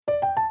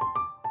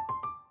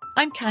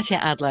I'm Katya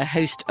Adler,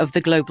 host of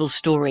The Global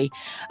Story.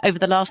 Over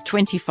the last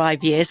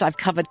 25 years, I've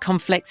covered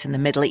conflicts in the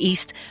Middle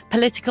East,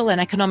 political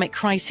and economic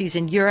crises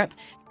in Europe,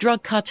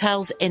 drug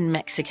cartels in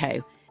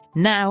Mexico.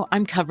 Now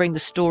I'm covering the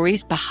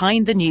stories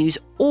behind the news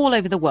all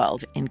over the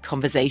world in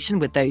conversation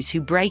with those who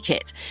break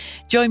it.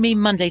 Join me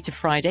Monday to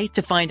Friday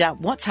to find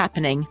out what's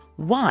happening,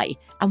 why,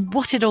 and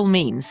what it all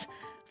means.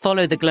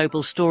 Follow The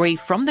Global Story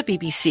from the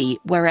BBC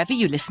wherever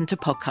you listen to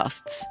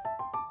podcasts.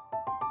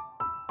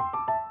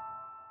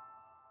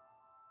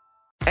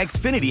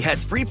 Xfinity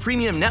has free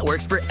premium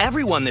networks for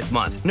everyone this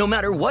month, no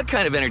matter what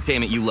kind of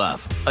entertainment you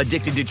love.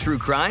 Addicted to true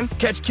crime?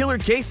 Catch killer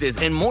cases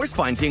and more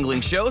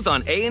spine-tingling shows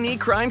on A&E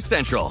Crime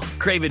Central.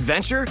 Crave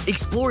adventure?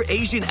 Explore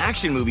Asian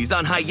action movies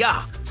on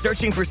Hi-YAH.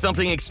 Searching for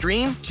something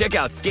extreme? Check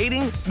out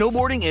skating,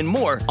 snowboarding, and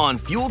more on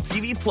Fuel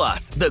TV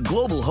Plus, the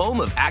global home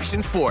of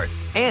action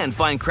sports. And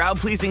find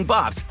crowd-pleasing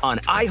bops on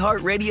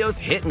iHeartRadio's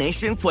Hit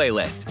Nation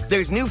playlist.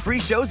 There's new free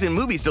shows and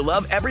movies to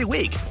love every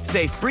week.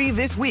 Say free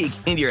this week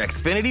in your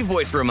Xfinity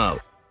voice remote.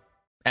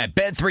 At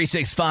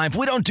Bet365,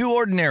 we don't do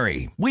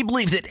ordinary. We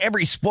believe that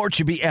every sport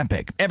should be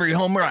epic. Every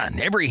home run,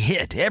 every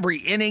hit, every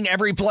inning,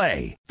 every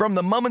play. From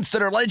the moments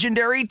that are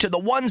legendary to the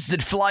ones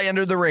that fly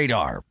under the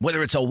radar.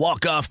 Whether it's a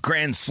walk-off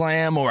grand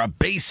slam or a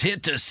base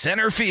hit to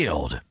center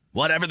field.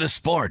 Whatever the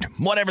sport,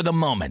 whatever the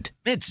moment.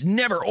 It's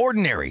never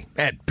ordinary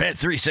at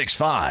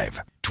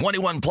Bet365.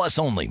 21 plus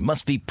only.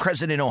 Must be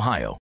present in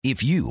Ohio.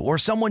 If you or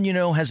someone you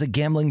know has a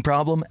gambling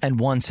problem and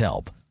wants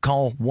help,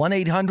 call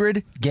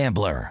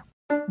 1-800-GAMBLER.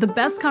 The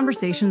best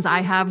conversations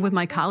I have with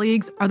my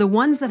colleagues are the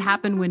ones that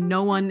happen when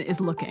no one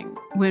is looking,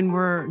 when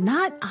we're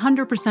not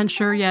 100%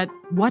 sure yet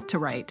what to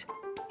write.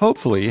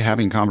 Hopefully,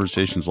 having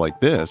conversations like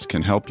this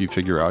can help you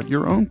figure out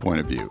your own point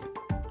of view.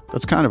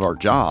 That's kind of our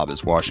job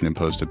as Washington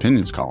Post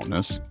opinions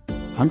columnists.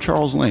 I'm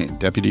Charles Lane,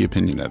 Deputy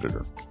Opinion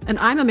Editor. And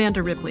I'm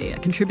Amanda Ripley, a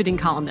contributing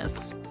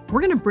columnist.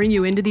 We're going to bring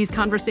you into these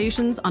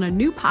conversations on a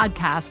new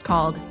podcast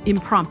called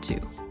Impromptu.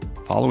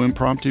 Follow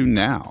Impromptu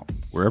now,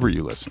 wherever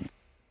you listen.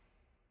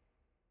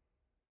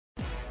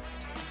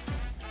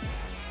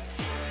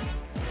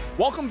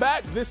 Welcome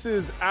back. This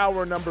is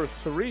hour number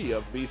 3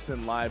 of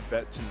VSiN Live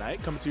Bet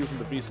Tonight, coming to you from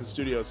the VSiN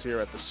studios here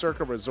at the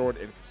Circa Resort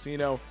and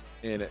Casino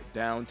in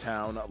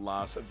downtown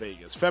Las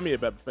Vegas. Femi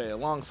Abebefe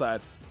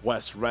alongside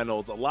Wes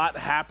Reynolds. A lot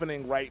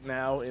happening right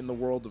now in the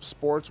world of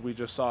sports. We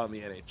just saw in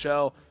the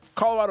NHL,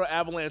 Colorado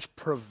Avalanche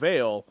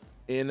prevail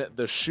in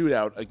the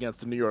shootout against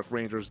the New York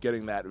Rangers,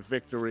 getting that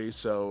victory.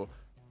 So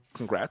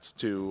congrats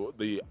to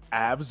the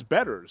Avs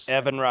bettors.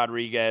 Evan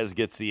Rodriguez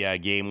gets the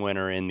game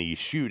winner in the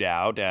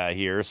shootout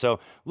here. So,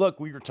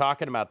 look, we were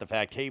talking about the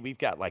fact, hey, we've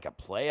got like a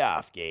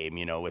playoff game,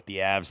 with the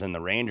Avs and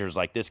the Rangers.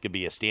 Like, this could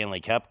be a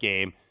Stanley Cup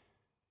game.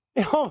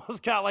 It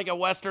almost got like a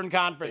Western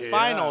Conference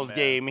Finals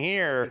game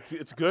here.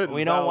 It's good.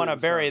 We don't want to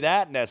bury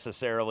that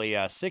necessarily.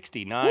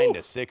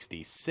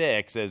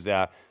 69-66 as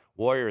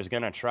Warriors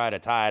going to try to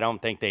tie. I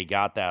don't think they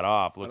got that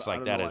off. Looks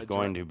like that is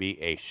going to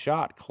be a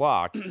shot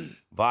clock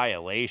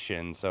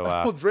violation. So,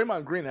 well,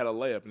 Draymond Green had a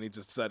layup and he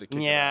just decided to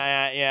kick it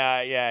out.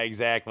 Yeah,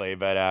 exactly.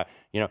 But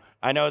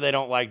I know they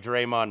don't like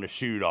Draymond to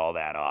shoot all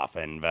that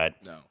often, but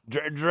no.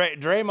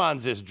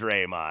 Draymond's just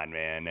Draymond,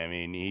 man. I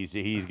mean,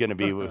 he's going to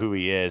be who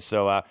he is.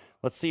 So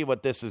let's see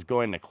what this is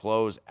going to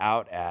close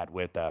out at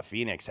with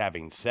Phoenix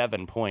having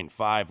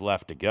 7.5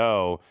 left to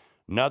go.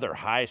 Another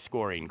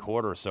high-scoring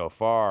quarter so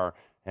far.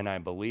 And I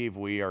believe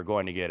we are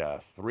going to get a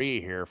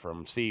 3 here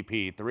from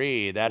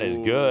CP3. That is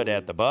good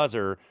at the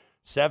buzzer.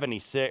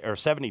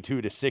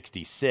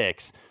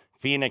 72-66.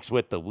 Phoenix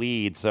with the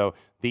lead. So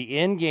the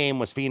end game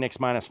was Phoenix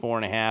minus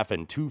 4.5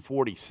 and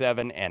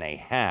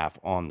 247.5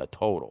 on the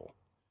total.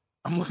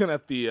 I'm looking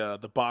at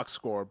the box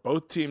score.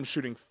 Both teams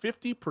shooting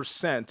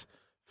 50%.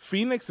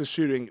 Phoenix is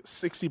shooting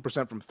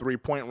 60% from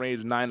 3-point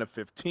range, 9 of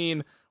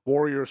 15.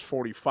 Warriors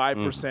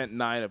 45%,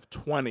 9 of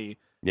 20.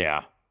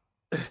 Yeah.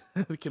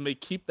 Can they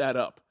keep that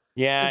up?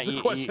 Yeah, that's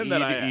the question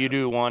that I ask. You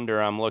do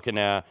wonder. I'm looking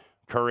at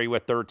Curry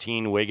with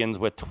 13, Wiggins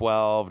with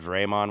 12,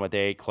 Draymond with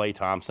 8, Klay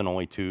Thompson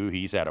only 2.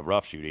 He's had a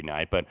rough shooting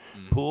night. But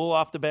Poole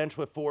off the bench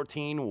with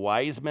 14,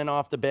 Wiseman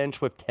off the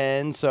bench with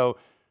 10, so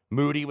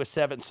Moody with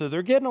 7. So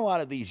they're getting a lot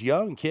of these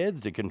young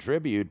kids to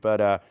contribute.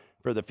 But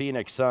for the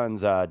Phoenix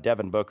Suns,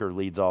 Devin Booker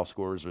leads all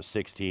scorers with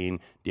 16,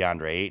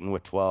 DeAndre Ayton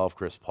with 12,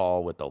 Chris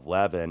Paul with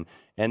 11.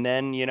 And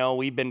then,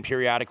 we've been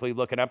periodically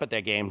looking up at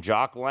that game.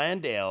 Jock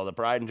Landale, the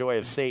pride and joy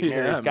of St.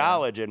 Mary's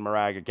College in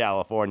Moraga,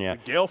 California,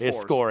 is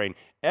scoring.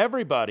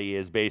 Everybody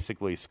is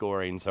basically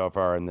scoring so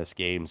far in this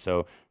game.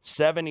 So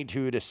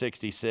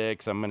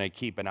 72-66. I'm going to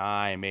keep an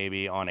eye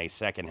maybe on a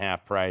second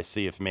half price,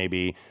 see if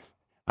maybe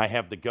I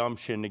have the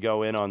gumption to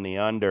go in on the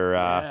under.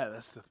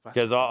 That's the best.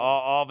 Because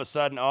all of a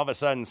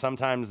sudden,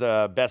 sometimes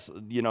the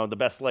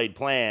best laid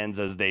plans,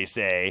 as they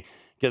say.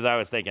 Because I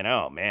was thinking,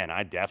 oh, man,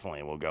 I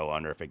definitely will go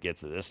under if it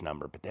gets to this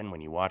number. But then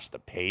when you watch the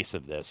pace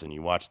of this and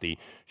you watch the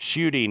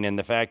shooting and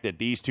the fact that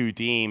these two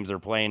teams are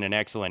playing an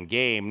excellent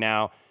game,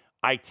 now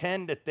I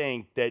tend to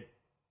think that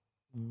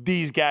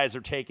these guys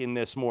are taking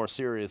this more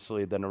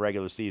seriously than a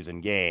regular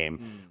season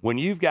game. When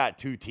you've got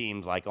two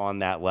teams like on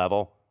that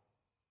level,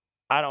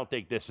 I don't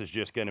think this is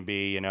just going to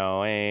be,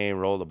 hey,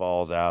 roll the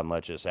balls out and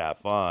let's just have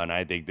fun.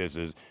 I think this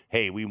is,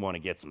 hey, we want to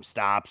get some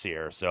stops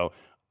here. So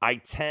I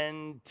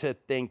tend to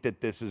think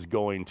that this is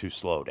going to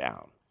slow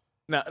down.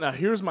 Now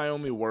here's my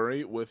only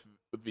worry with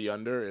the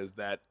under is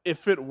that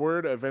if it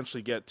were to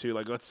eventually get to,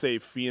 like, let's say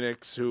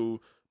Phoenix,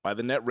 who by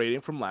the net rating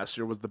from last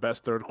year was the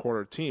best third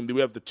quarter team. We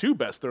have the two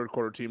best third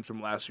quarter teams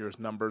from last year's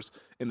numbers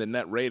in the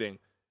net rating.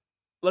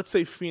 Let's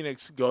say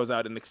Phoenix goes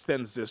out and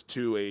extends this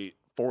to a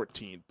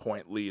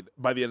 14-point lead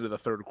by the end of the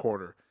third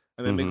quarter,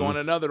 and then they go on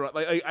another run.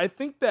 Like, I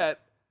think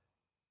that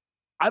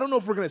I don't know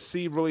if we're going to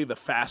see really the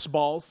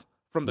fastballs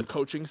from the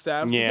coaching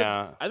staff.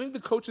 Yeah. I think the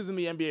coaches in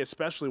the NBA,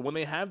 especially when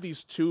they have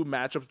these two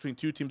matchups between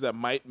two teams that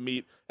might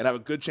meet and have a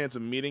good chance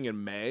of meeting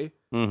in May,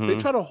 they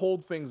try to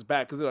hold things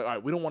back because they're like, all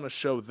right, we don't want to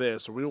show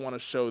this or we don't want to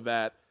show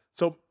that.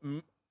 So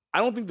I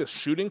don't think the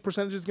shooting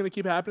percentage is going to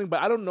keep happening,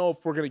 but I don't know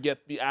if we're going to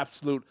get the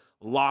absolute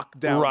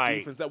lockdown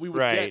defense that we would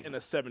get in a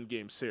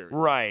 7-game series.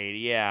 Right,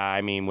 yeah.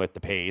 I mean, with the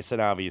pace, and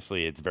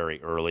obviously it's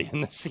very early in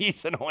the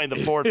season, only the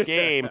fourth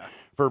game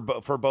for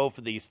both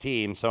of these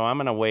teams. So I'm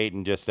going to wait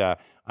and just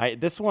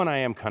this one I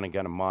am kind of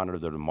going to monitor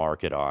the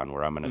market on,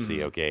 where I'm going to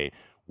see, okay,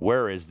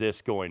 where is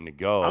this going to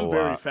go? I'm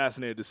very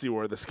fascinated to see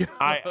where this goes.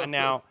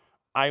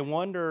 I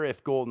wonder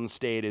if Golden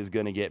State is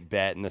going to get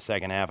bet in the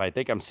second half. I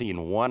think I'm seeing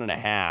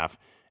 1.5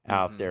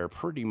 out there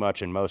pretty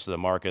much in most of the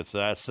markets. So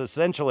that's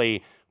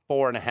essentially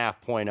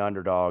 4.5-point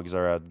underdogs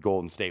are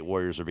Golden State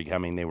Warriors are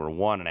becoming. They were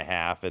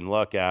 1.5. And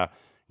look,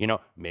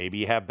 maybe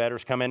you have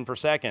bettors come in for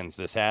seconds.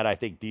 This had, I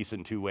think,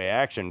 decent two-way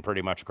action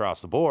pretty much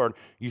across the board.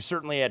 You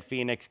certainly had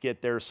Phoenix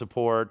get their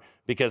support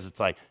because it's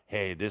like,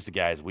 hey, this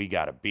guys we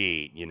got to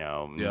beat. We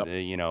never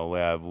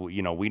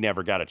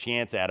got a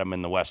chance at them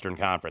in the Western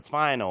Conference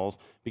Finals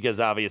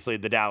because obviously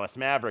the Dallas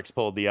Mavericks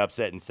pulled the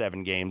upset in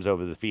 7 games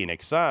over the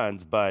Phoenix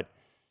Suns, but.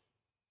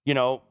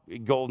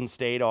 Golden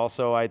State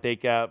also, I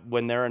think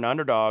when they're an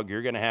underdog,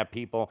 you're going to have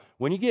people.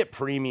 When you get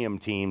premium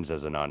teams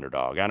as an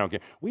underdog, I don't care.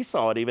 We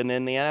saw it even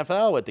in the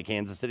NFL with the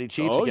Kansas City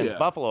Chiefs against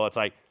Buffalo. It's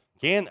like,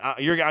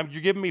 you're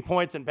giving me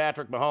points in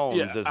Patrick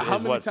Mahomes is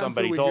what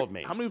somebody told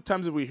me. How many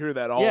times did we hear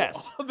that all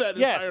Yes. that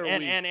yes. entire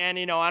week?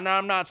 And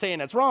I'm not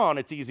saying it's wrong.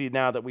 It's easy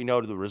now that we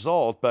know the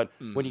result. But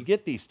when you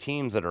get these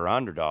teams that are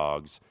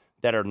underdogs,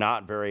 that are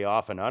not very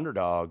often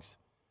underdogs,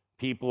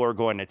 people are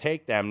going to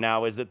take them.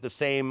 Now, is it the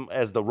same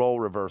as the role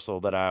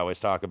reversal that I always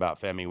talk about,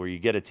 Femi, where you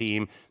get a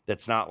team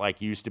that's not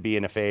like used to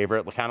being a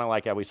favorite, kind of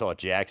like how we saw at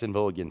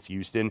Jacksonville against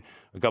Houston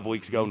a couple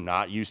weeks ago,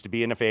 not used to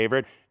being a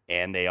favorite,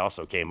 and they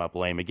also came up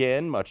lame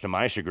again, much to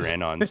my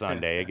chagrin on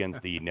Sunday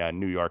against the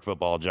New York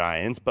Football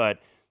Giants. But,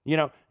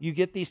 you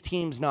get these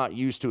teams not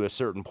used to a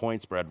certain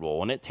point spread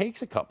role, and it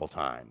takes a couple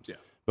times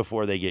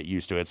before they get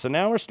used to it. So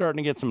now we're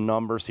starting to get some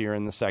numbers here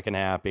in the second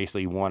half,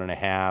 basically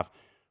 1.5.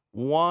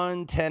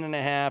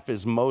 110.5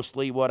 is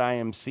mostly what I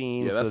am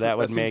seeing. Yeah, so that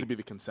would seems to be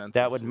the consensus.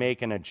 That would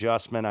make an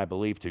adjustment, I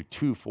believe, to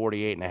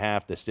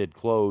 248.5. This did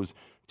close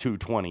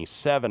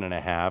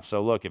 227.5.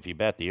 So look, if you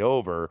bet the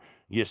over,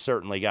 you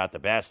certainly got the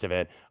best of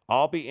it.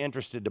 I'll be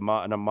interested to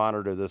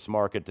monitor this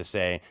market to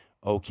say,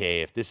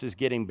 okay, if this is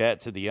getting bet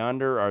to the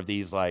under, are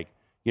these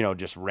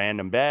just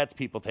random bets,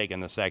 people taking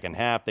the second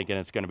half thinking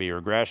it's going to be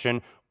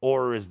regression,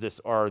 or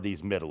are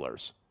these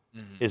middlers?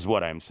 Is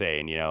what I'm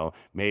saying.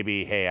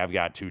 Maybe, hey, I've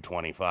got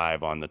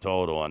 225 on the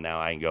total, and now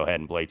I can go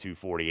ahead and play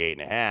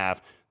 248.5.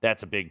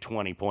 That's a big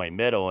 20-point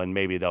middle, and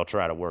maybe they'll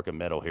try to work a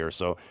middle here.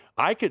 So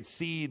I could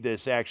see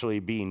this actually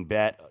being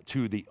bet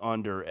to the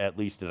under at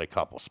least at a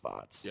couple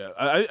spots. Yeah,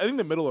 I think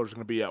the middlers are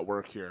going to be at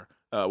work here,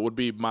 would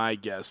be my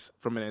guess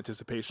from an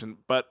anticipation.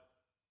 But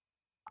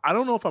I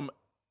don't know if I'm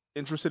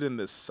interested in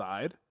this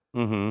side.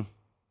 I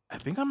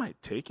think I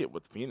might take it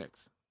with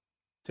Phoenix.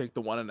 Take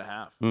the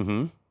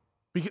 1.5.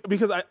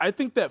 Because I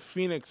think that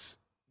Phoenix,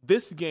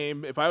 this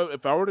game, if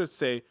I were to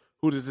say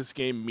who does this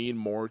game mean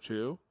more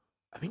to,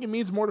 I think it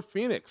means more to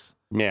Phoenix.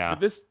 Yeah.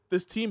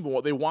 This team,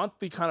 they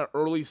want the kind of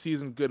early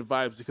season good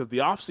vibes because the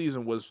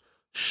offseason was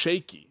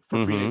shaky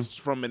for Phoenix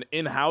from an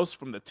in-house,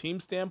 from the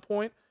team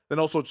standpoint, then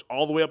also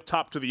all the way up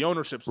top to the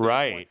ownership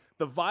standpoint. Right.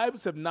 The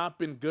vibes have not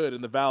been good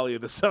in the Valley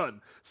of the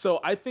Sun. So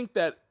I think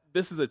that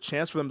this is a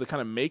chance for them to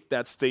kind of make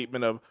that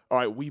statement of, all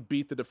right, we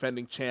beat the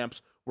defending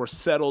champs. We're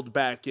settled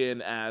back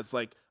in as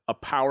a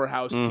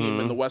powerhouse team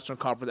in the Western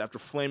Conference after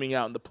flaming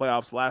out in the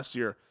playoffs last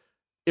year.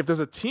 If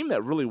there's a team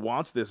that really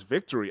wants this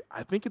victory,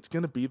 I think it's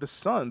going to be the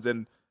Suns.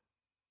 And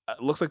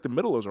it looks like the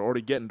middlers are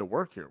already getting to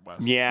work here,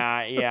 Wes. Yeah,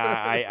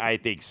 I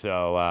think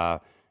so.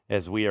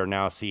 As we are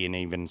now seeing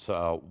even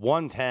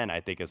 110,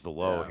 I think, is the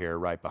low here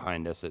right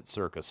behind us at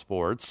Circa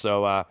Sports.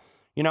 So,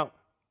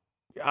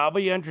 I'll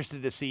be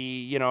interested to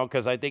see,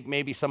 because I think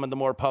maybe some of the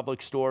more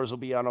public stores will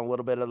be on a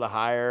little bit of the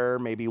higher,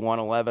 maybe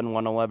 111,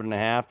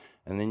 111.5,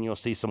 and then you'll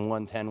see some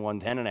 110,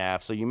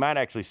 110.5. So you might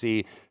actually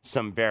see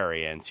some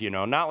variance,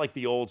 not like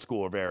the old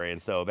school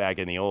variance, though, back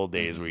in the old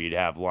days where you'd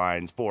have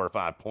lines 4 or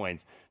 5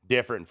 points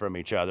different from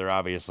each other.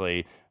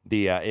 Obviously,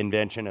 the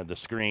invention of the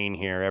screen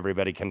here,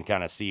 everybody can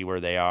kind of see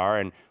where they are.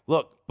 And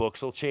look,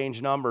 books will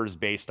change numbers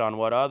based on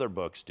what other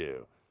books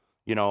do.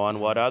 on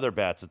what other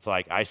bets. It's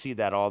like, I see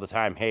that all the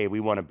time. Hey, we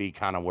want to be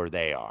kind of where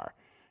they are,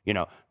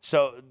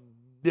 So,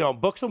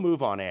 books will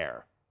move on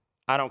air.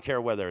 I don't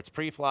care whether it's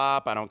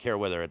pre-flop. I don't care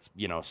whether it's,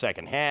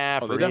 second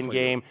half or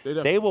in-game.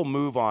 They will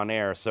move on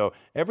air. So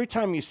every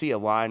time you see a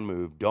line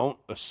move, don't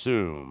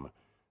assume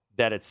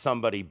that it's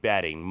somebody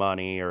betting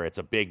money or it's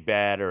a big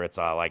bet or it's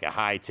like a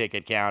high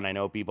ticket count. I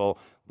know people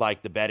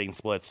like the betting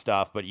split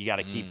stuff, but you got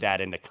to keep that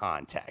into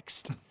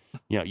context.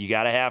 You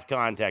got to have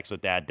context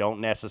with that.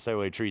 Don't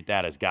necessarily treat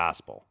that as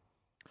gospel.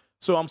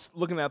 So I'm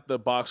looking at the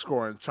box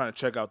score and trying to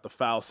check out the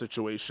foul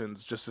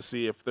situations just to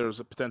see if there's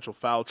a potential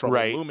foul trouble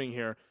looming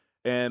here.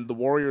 And the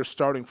Warriors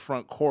starting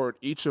front court,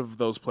 each of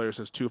those players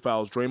has 2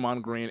 fouls,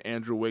 Draymond Green,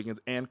 Andrew Wiggins,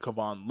 and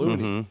Kevon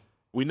Looney. Mm-hmm.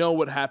 We know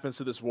what happens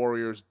to this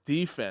Warriors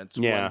defense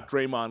when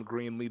Draymond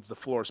Green leads the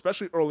floor,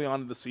 especially early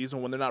on in the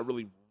season when they're not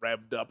really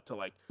revved up to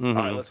all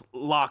right, let's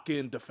lock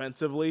in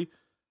defensively.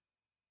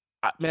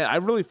 I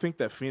really think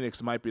that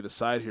Phoenix might be the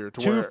side here.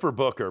 Two for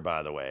Booker,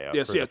 by the way.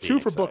 Yes,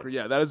 2 for Booker.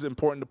 Yeah, that is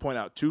important to point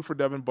out. 2 for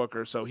Devin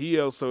Booker, so he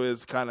also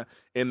is kind of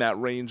in that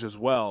range as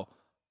well.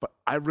 But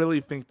I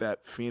really think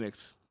that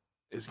Phoenix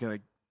is going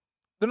to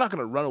 – they're not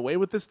going to run away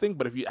with this thing,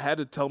 but if you had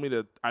to tell me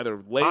to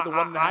either lay the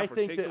 1.5 or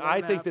take the 1.5.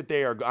 I think that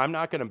they are – I'm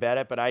not going to bet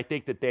it, but I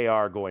think that they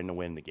are going to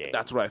win the game.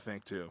 That's what I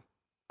think too.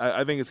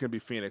 I think it's going to be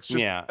Phoenix.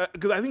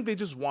 Because I think they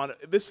just want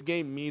 – this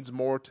game means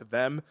more to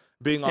them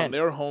being on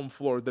their home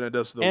floor than it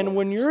does to the Warriors.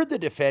 When you're the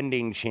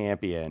defending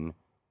champion,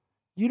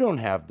 you don't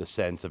have the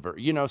sense of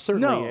 –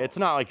 certainly it's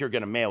not like you're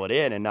going to mail it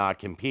in and not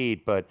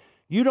compete, but –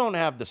 you don't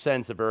have the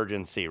sense of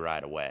urgency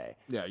right away.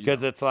 Yeah.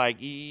 Because it's like,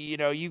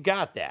 you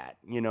got that.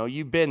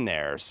 You've been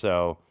there.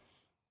 So,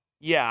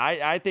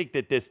 I think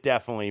that this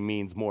definitely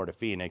means more to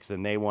Phoenix,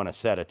 and they want to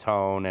set a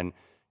tone. And,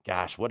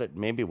 gosh, what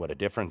a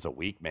difference a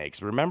week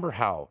makes. Remember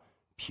how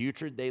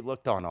putrid they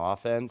looked on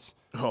offense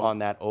on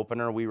that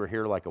opener? We were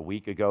here like a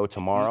week ago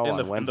tomorrow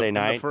on Wednesday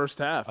night. In the first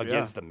half,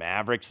 against the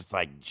Mavericks. It's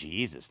like,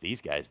 Jesus,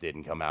 these guys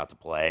didn't come out to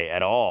play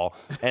at all.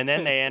 And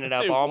then they ended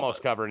up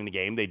almost covering the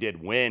game. They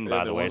did win,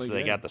 by the way, so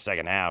they got the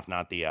second half,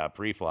 not the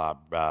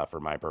pre-flop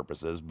for my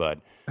purposes. But,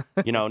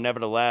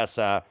 nevertheless,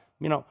 I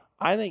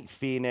think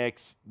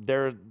Phoenix,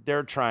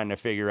 they're trying to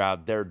figure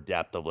out their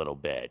depth a little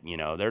bit.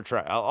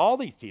 All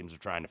these teams are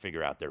trying to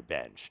figure out their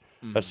bench,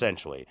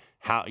 essentially.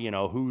 How,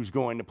 who's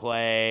going to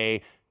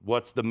play,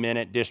 what's the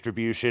minute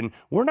distribution.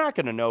 We're not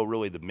going to know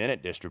really the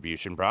minute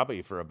distribution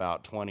probably for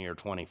about 20 or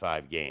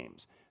 25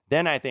 games.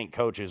 Then I think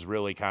coaches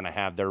really kind of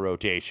have their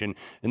rotation,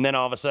 and then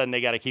all of a sudden they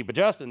got to keep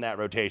adjusting that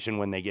rotation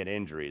when they get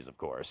injuries, of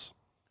course.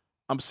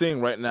 I'm seeing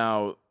right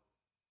now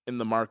in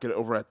the market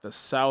over at the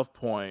South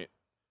Point,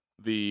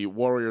 the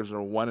Warriors are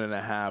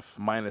 1.5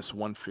 minus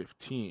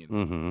 115.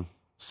 Mm-hmm.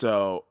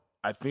 So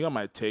I think I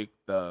might take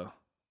the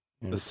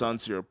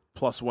Suns here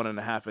plus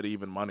 1.5 at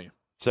even money.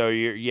 So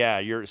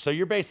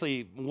you're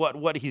basically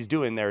what he's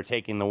doing there,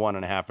 taking the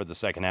 1.5 for the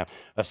second half.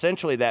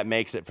 Essentially, that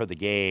makes it for the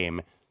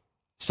game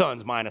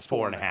Suns minus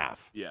 4.5.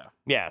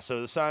 Yeah.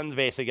 So the Suns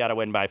basically got to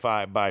win by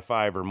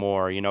five or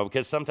more,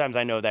 because sometimes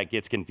I know that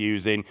gets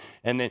confusing.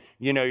 And then,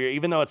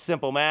 even though it's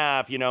simple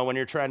math, when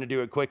you're trying to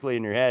do it quickly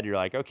in your head, you're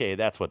like, okay,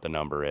 that's what the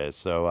number is.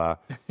 So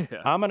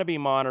I'm going to be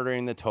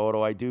monitoring the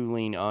total. I do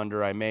lean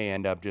under. I may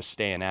end up just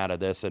staying out of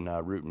this and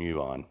rooting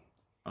you on.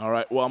 All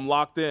right. Well, I'm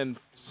locked in.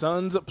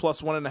 Suns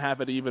plus 1.5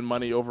 at even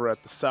money over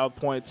at the South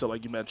Point. So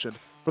like you mentioned,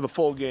 for the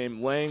full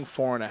game, laying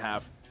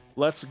 4.5.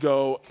 Let's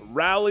go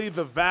rally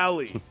the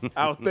valley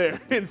out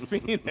there in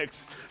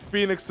Phoenix.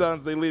 Phoenix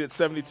Suns, they lead at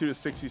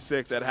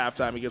 72-66 at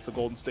halftime against the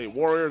Golden State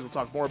Warriors. We'll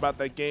talk more about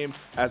that game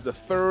as the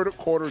third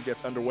quarter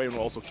gets underway, and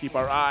we'll also keep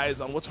our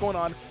eyes on what's going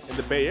on in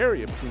the Bay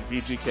Area between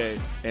VGK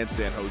and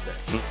San Jose.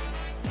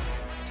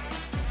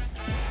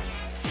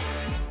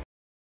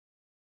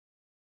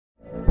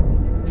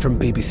 From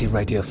BBC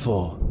Radio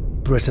 4,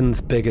 Britain's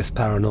biggest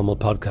paranormal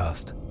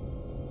podcast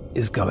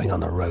is going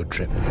on a road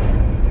trip.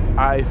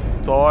 I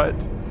thought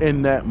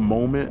in that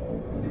moment,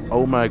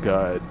 oh my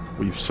God,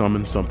 we've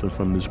summoned something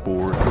from this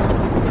board.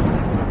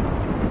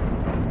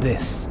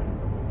 This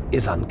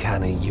is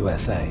Uncanny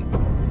USA.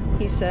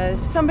 He says,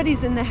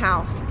 somebody's in the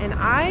house, and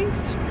I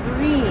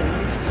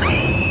screamed.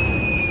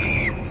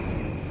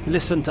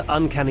 Listen to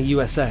Uncanny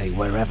USA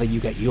wherever you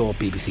get your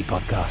BBC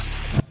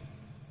podcasts,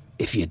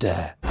 if you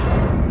dare.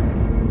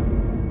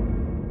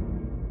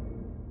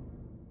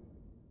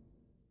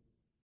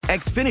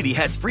 Xfinity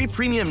has free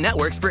premium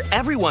networks for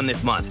everyone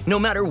this month, no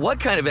matter what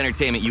kind of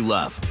entertainment you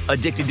love.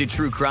 Addicted to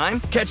true crime?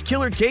 Catch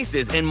killer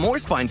cases and more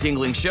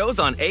spine-tingling shows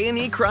on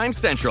A&E Crime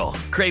Central.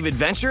 Crave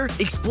adventure?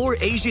 Explore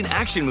Asian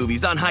action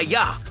movies on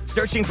Hi-YAH.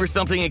 Searching for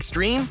something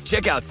extreme?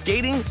 Check out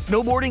skating,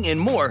 snowboarding, and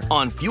more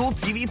on Fuel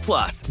TV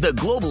Plus, the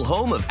global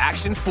home of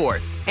action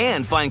sports.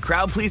 And find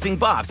crowd-pleasing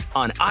bops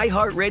on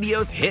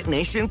iHeartRadio's Hit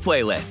Nation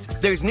playlist.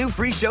 There's new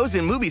free shows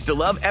and movies to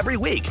love every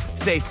week.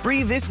 Say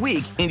free this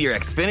week in your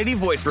Xfinity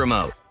voice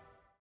remote.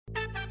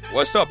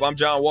 What's up? I'm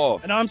John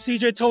Wall. And I'm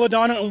CJ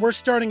Toledano, and we're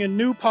starting a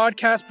new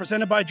podcast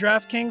presented by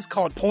DraftKings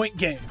called Point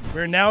Game.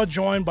 We're now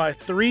joined by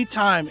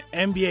 3-time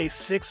NBA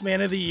Sixth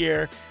Man of the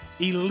Year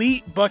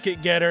elite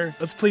bucket getter.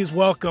 Let's please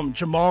welcome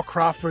Jamal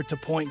Crawford to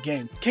Point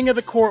Game. King of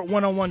the Court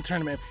one-on-one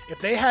tournament. If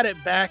they had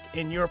it back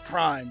in your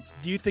prime,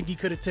 do you think you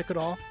could have took it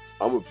all?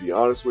 I'm going to be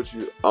honest with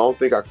you. I don't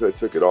think I could have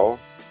took it all,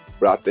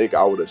 but I think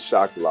I would have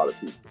shocked a lot of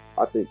people.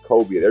 I think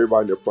Kobe and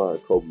everybody in their prime,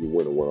 Kobe would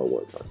win a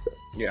one-on-one contest.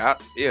 Yeah,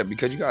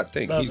 because you got to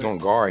think, he's going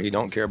to guard. He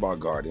don't care about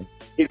guarding.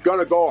 He's going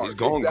to guard. He's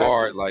going to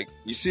guard. Like,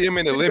 you see him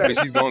in the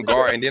Olympics, he's going to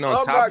guard. And then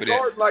on top of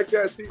that. Like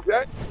that, see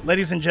that?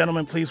 Ladies and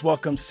gentlemen, please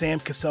welcome Sam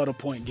Cassell to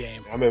Point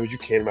Game. I remember you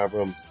came in my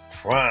room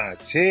crying,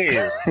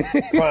 tears,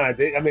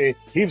 crying. I mean,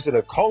 he was in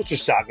a culture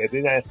shock. And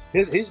then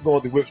he's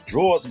going through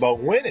withdrawals about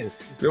winning.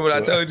 Remember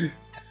what I told you?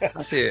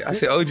 I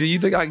said, OG, you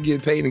think I can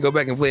get paid and go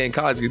back and play in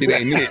college because it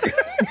ain't it?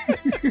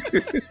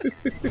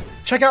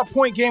 Check out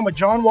Point Game with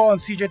John Wall and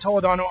CJ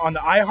Toledano on the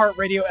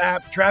iHeartRadio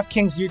app,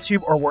 DraftKings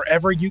YouTube, or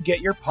wherever you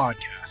get your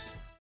podcasts.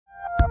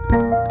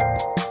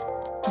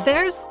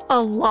 There's a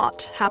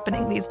lot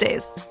happening these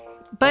days,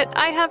 but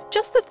I have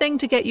just the thing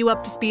to get you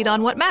up to speed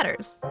on what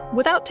matters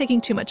without taking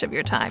too much of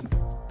your time.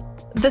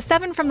 The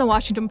 7 from the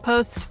Washington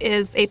Post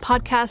is a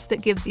podcast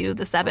that gives you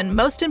the 7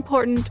 most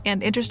important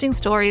and interesting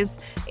stories,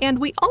 and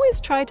we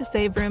always try to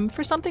save room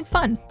for something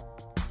fun.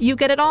 You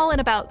get it all in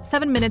about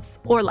 7 minutes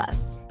or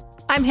less.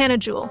 I'm Hannah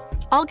Jewell.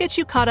 I'll get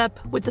you caught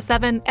up with the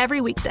 7 every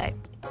weekday.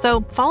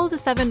 So follow the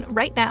 7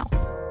 right now.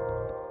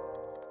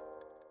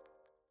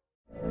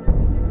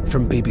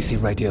 From BBC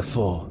Radio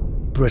 4,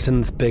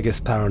 Britain's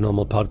biggest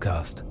paranormal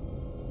podcast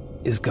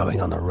is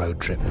going on a road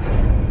trip.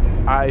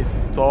 I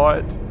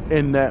thought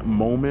in that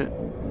moment,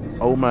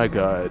 oh my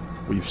God,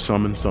 we've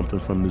summoned something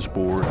from this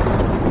board.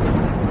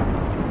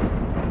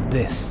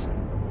 This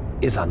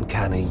is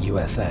Uncanny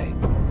USA.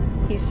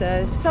 He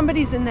says,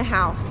 somebody's in the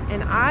house,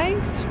 and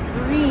I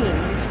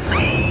screamed.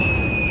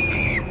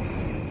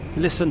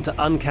 Listen to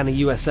Uncanny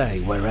USA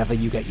wherever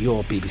you get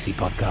your BBC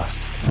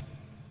podcasts,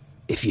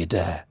 if you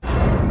dare.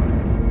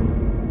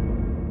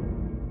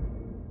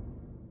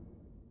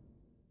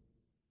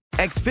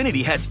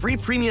 Xfinity has free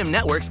premium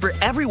networks for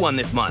everyone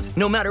this month,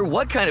 no matter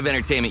what kind of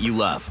entertainment you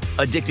love.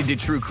 Addicted to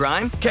true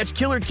crime? Catch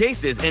killer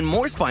cases and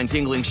more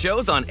spine-tingling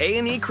shows on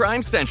A&E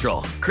Crime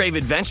Central. Crave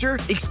adventure?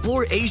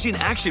 Explore Asian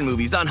action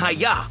movies on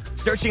Hi-YAH.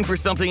 Searching for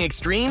something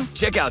extreme?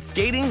 Check out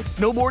skating,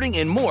 snowboarding,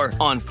 and more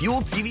on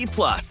Fuel TV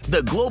Plus,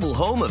 the global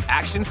home of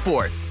action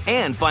sports.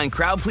 And find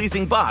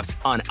crowd-pleasing bops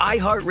on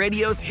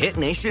iHeartRadio's Hit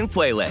Nation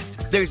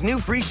playlist. There's new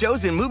free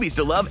shows and movies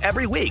to love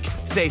every week.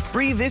 Say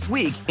free this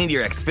week in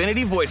your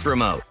Xfinity voice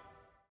remote.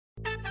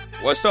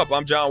 What's up?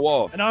 I'm John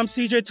Wall. And I'm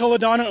CJ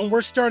Toledano, and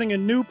we're starting a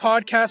new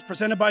podcast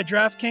presented by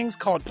DraftKings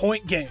called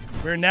Point Game.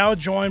 We're now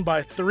joined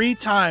by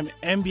 3-time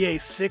NBA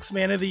Sixth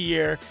Man of the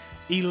Year,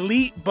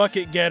 elite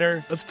bucket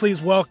getter. Let's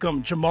please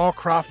welcome Jamal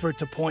Crawford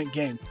to Point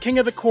Game. King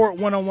of the Court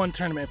one-on-one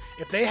tournament.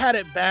 If they had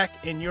it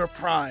back in your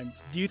prime,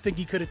 do you think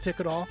you could have took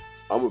it all?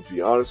 I'm going to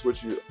be honest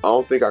with you. I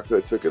don't think I could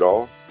have took it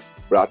all,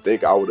 but I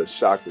think I would have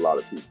shocked a lot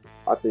of people.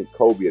 I think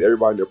Kobe and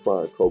everybody in their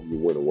prime, Kobe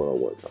would win a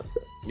one-on-one contest.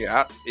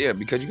 Yeah,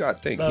 because you got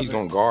to think, he's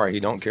going to guard.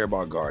 He don't care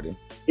about guarding.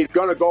 He's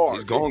going to guard.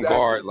 He's going to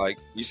guard. Like,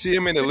 you see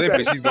him in the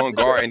Olympics, he's going to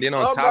guard. And then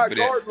on top of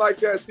that. Like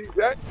that, see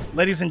that?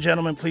 Ladies and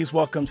gentlemen, please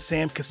welcome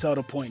Sam Cassell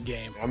to Point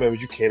Game. I remember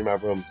you came in my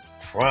room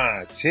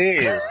crying,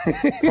 tears,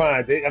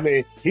 crying. I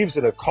mean, he was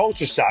in a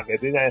culture shock. And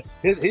then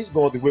he's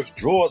going through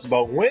withdrawals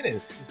about winning.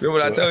 Remember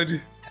what I told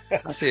you?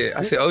 I said,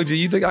 OG,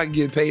 you think I can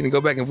get paid and go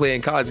back and play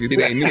in college because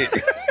it ain't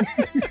it?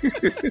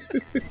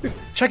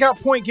 Check out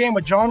Point Game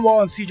with John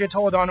Wall and CJ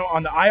Toledano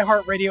on the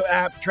iHeartRadio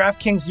app,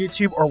 DraftKings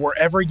YouTube, or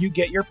wherever you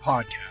get your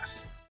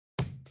podcasts.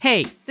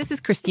 Hey, this is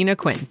Christina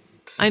Quinn.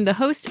 I'm the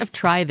host of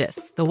Try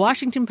This, the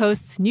Washington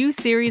Post's new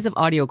series of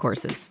audio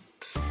courses.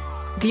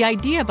 The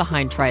idea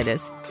behind Try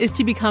This is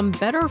to become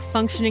better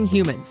functioning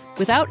humans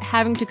without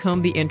having to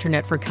comb the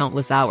internet for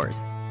countless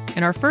hours.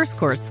 In our first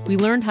course, we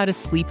learned how to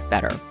sleep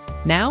better.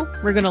 Now,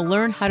 we're going to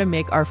learn how to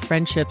make our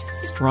friendships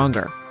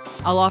stronger.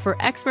 I'll offer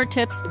expert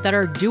tips that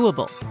are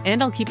doable,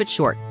 and I'll keep it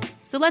short.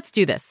 So let's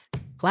do this.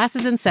 Class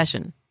is in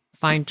session.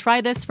 Find Try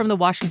This from the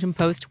Washington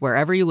Post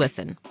wherever you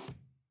listen.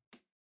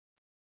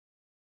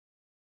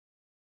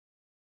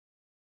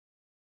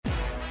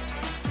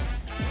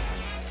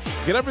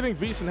 Get everything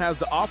VSiN has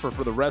to offer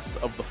for the rest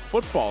of the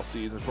football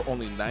season for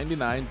only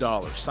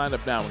 $99. Sign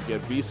up now and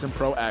get VSiN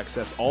Pro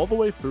access all the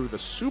way through the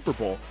Super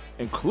Bowl,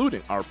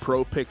 including our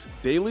Pro Picks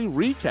daily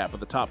recap of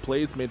the top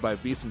plays made by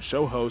VSiN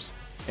show hosts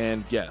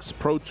and guests.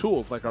 Pro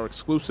tools like our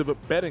exclusive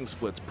betting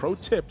splits, pro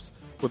tips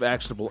with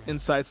actionable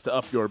insights to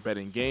up your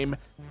betting game,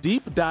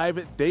 deep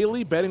dive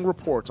daily betting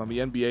reports on the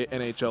NBA,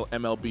 NHL,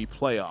 MLB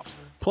playoffs,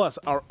 plus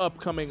our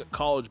upcoming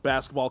college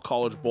basketball,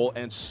 college bowl,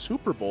 and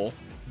Super Bowl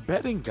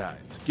betting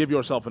guides. Give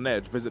yourself an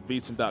edge. Visit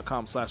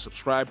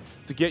VSiN.com/subscribe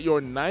to get your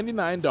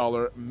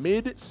 $99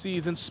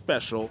 mid-season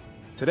special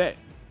today.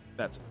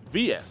 That's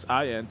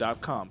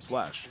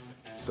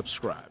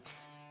VSIN.com/subscribe.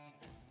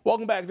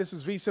 Welcome back. This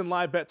is VSiN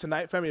Live Bet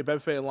Tonight. Femi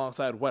Abebefe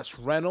alongside Wes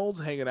Reynolds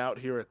hanging out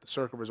here at the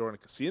Circa Resort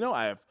and Casino.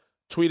 I have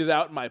tweeted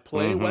out my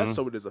play, Wes,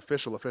 so it is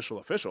official.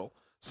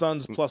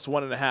 Suns plus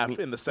 1.5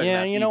 in the second half.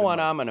 Yeah, you know even what?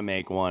 money. I'm going to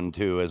make one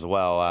too as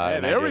well. Hey,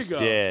 there we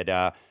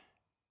go.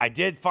 I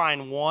did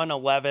find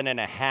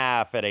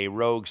 111.5 at a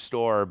Rogue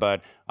store,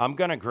 but I'm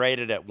going to grade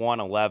it at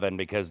 111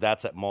 because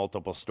that's at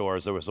multiple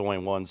stores. There was only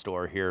one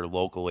store here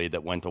locally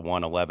that went to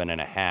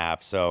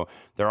 111.5. So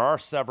there are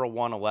several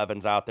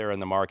 111s out there in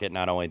the market,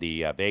 not only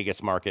the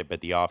Vegas market,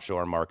 but the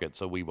offshore market.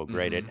 So we will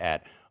grade it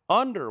at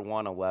under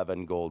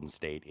 111 Golden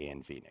State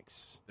and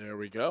Phoenix. There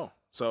we go.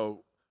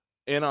 So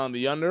in on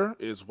the under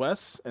is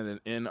Wes, and then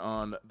in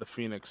on the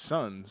Phoenix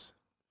Suns,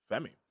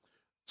 Femi.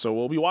 So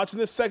we'll be watching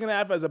this second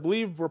half, as I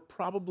believe we're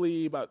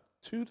probably about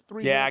 2 to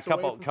 3 minutes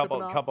away from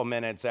tipping off. couple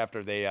minutes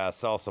after they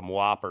sell some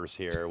Whoppers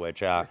here,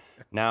 which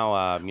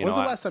now When's the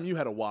last time you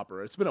had a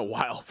Whopper? It's been a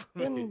while for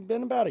me.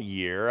 Been about a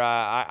year.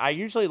 I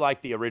usually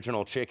like the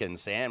original chicken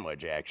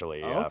sandwich,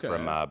 actually,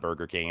 from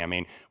Burger King. I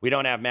mean, we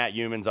don't have Matt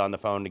Humans on the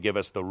phone to give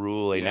us the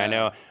ruling.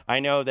 Yeah.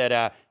 I know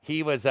that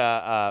he was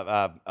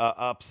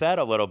upset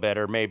a little bit,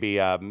 or maybe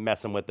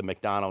messing with the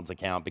McDonald's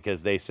account,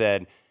 because they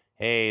said,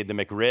 hey, the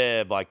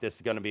McRib, like, this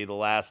is going to be the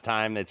last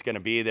time it's going to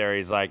be there.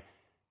 He's like,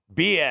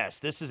 BS.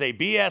 This is a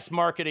BS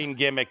marketing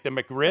gimmick. The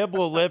McRib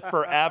will live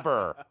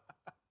forever.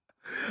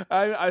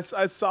 I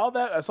saw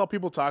that. I saw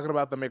people talking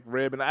about the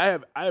McRib, and I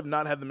have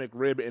not had the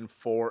McRib in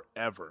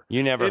forever.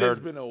 It has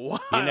been a while.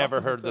 You never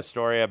heard the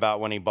story about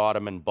when he bought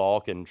them in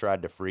bulk and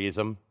tried to freeze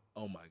them?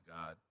 Oh, my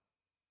God.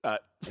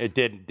 It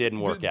didn't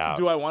work out.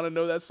 Do I want to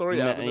know that story?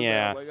 Yeah,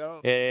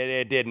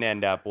 it didn't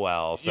end up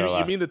well. So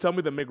you mean to tell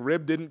me the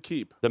McRib didn't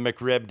keep? The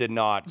McRib did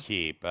not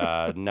keep.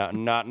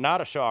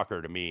 Not a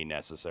shocker to me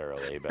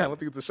necessarily. But I don't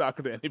think it's a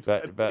shocker to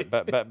anybody.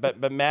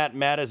 But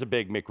Matt is a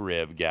big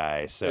McRib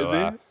guy. So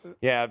is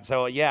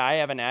he? I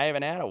haven't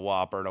had a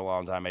Whopper in a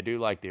long time. I do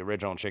like the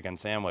original chicken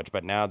sandwich,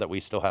 but now that we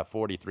still have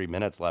 43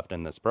 minutes left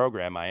in this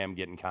program, I am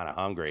getting kind of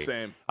hungry.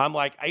 Same. I'm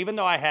like, even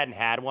though I hadn't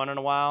had one in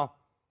a while,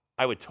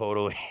 I would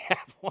totally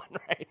have one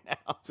right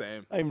now.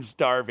 Same. I'm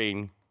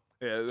starving.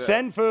 Yeah,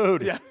 Send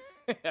food. Yeah.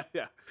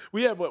 Yeah.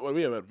 We have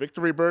we have a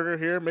Victory Burger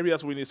here. Maybe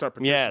that's what we need to start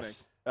petitioning.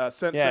 Yes.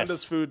 Send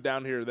us food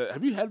down here.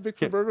 Have you had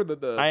Victory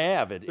Burger? I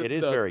have. It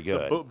is very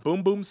good. The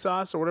boom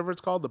sauce, or whatever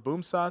it's called, the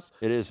boom sauce.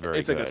 It is very good.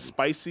 It's like a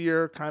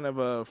spicier kind of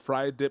a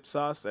fried dip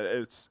sauce.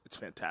 It's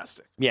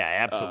fantastic. Yeah,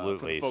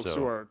 absolutely. For folks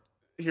who are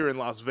here in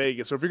Las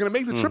Vegas. So if you're going to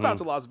make the trip out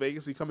to Las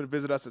Vegas, you come and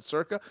visit us at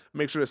Circa,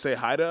 make sure to say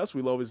hi to us.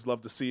 We'll always love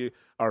to see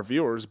our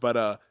viewers.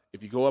 But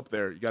if you go up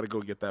there, you got to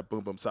go get that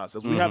boom sauce.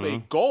 As we have a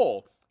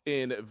goal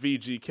in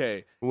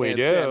VGK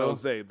in San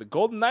Jose. The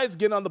Golden Knights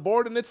getting on the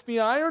board, and it's the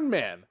Iron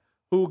Man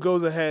who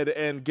goes ahead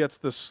and gets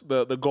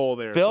the goal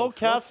there. Phil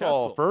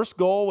Kessel, first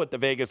goal with the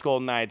Vegas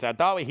Golden Knights. I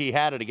thought he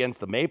had it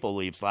against the Maple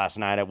Leafs last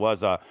night. It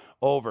was a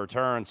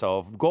overturn.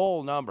 So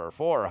goal number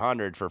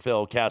 400 for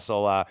Phil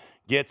Kessel.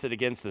 Gets it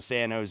against the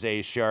San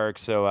Jose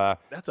Sharks. So,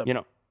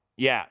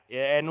 yeah.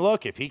 And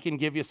look, if he can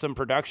give you some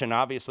production,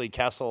 obviously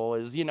Kessel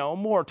is,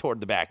 more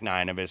toward the back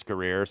nine of his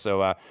career.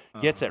 So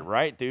gets it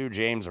right through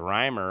James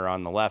Reimer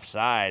on the left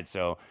side.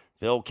 So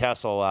Phil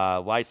Kessel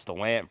lights the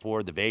lamp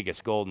for the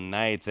Vegas Golden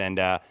Knights. And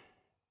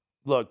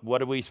look, what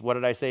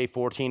did I say?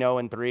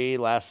 14-0-3,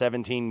 last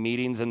 17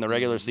 meetings in the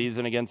regular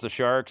season against the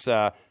Sharks.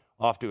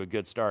 Off to a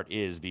good start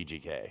is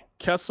VGK.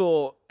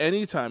 Kessel,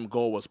 anytime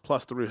goal was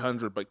plus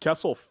 300, but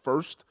Kessel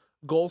first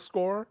goal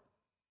scorer,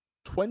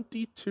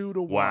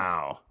 22-1.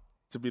 Wow.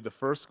 To be the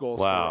first goal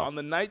scorer. On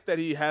the night that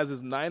he has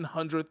his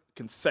 900th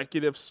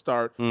consecutive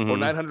start or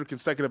 900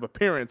 consecutive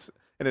appearance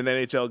in an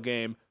NHL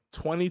game,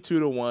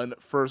 22-1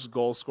 first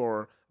goal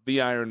scorer,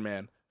 the Iron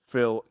Man,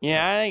 Phil.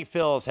 Yeah, I think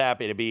Phil is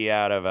happy to be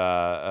out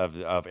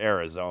of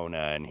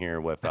Arizona and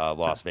here with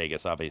Las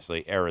Vegas.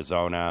 Obviously,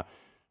 Arizona,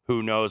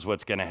 who knows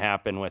what's going to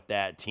happen with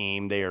that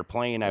team. They are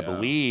playing, I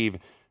believe,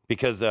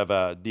 because of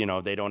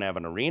they don't have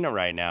an arena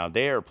right now.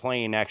 They are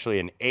playing actually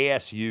an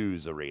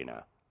ASU's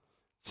arena.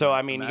 So,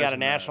 I mean, you got a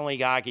National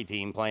League hockey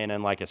team playing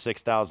in like a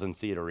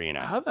 6,000-seat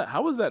arena.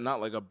 How is that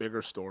not like a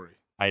bigger story?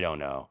 I don't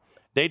know.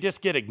 They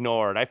just get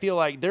ignored. I feel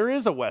like there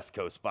is a West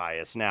Coast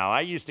bias now.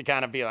 I used to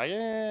kind of be like,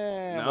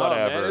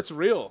 whatever. Man, it's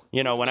real.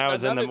 When I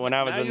was in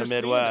the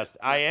Midwest,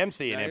 I am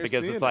seeing it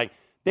because it's like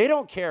they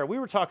don't care. We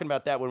were talking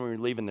about that when we were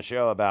leaving the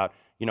show about,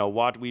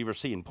 what we were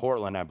seeing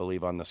Portland, I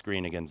believe, on the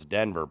screen against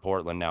Denver.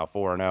 Portland now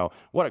 4-0.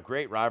 What a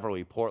great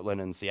rivalry Portland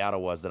and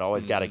Seattle was that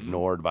always got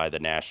ignored by the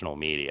national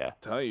media. I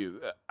tell you,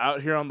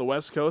 out here on the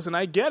West Coast, and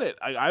I get it.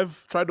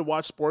 I've tried to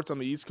watch sports on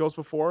the East Coast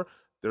before.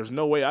 There's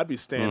no way I'd be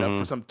staying up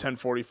for some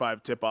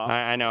 10:45 tip-off.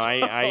 I know.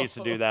 I used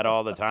to do that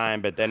all the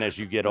time, but then as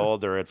you get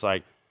older, it's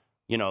like,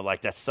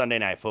 like that Sunday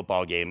night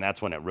football game,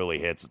 that's when it really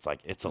hits. It's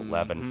like, it's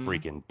 11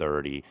 freaking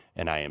 30,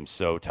 and I am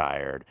so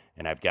tired,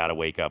 and I've got to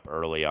wake up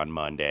early on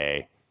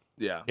Monday.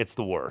 Yeah. It's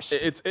the worst.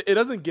 It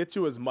doesn't get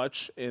you as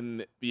much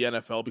in the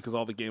NFL because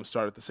all the games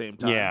start at the same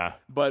time. Yeah.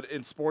 But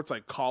in sports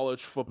like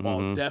college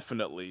football,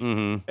 definitely.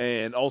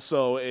 And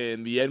also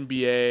in the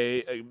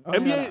NBA.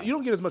 NBA, you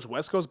don't get as much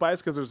West Coast bias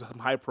because there's some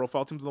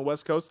high-profile teams on the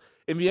West Coast.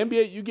 In the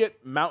NBA, you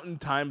get mountain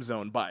time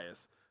zone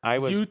bias.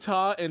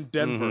 Utah and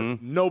Denver.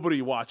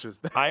 Nobody watches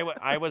that.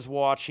 I was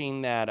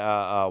watching that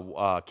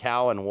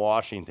Cal and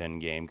Washington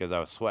game because I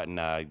was sweating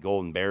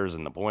Golden Bears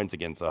and the points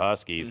against the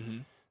Huskies.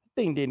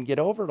 Thing didn't get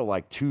over to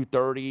like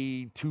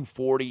 2:30,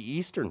 2:40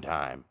 Eastern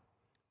time.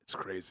 It's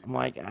crazy. I'm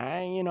like,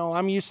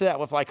 I'm used to that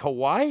with like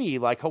Hawaii.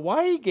 Like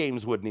Hawaii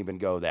games wouldn't even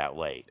go that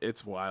late.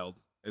 It's wild.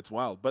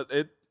 But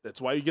that's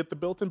why you get the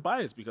built-in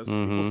bias, because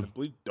people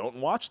simply don't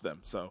watch them.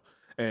 So,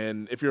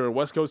 and if you're a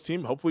West Coast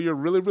team, hopefully you're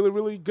really, really,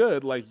 really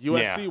good, like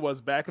USC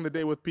was back in the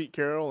day with Pete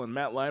Carroll and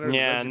Matt Leinart.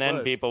 Yeah, and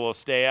then people will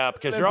stay up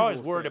because you're always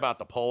worried about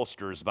the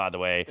pollsters, by the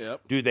way.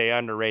 Yep. Do they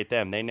underrate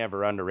them? They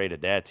never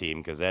underrated that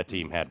team because that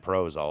team had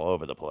pros all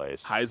over the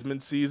place.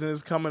 Heisman season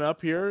is coming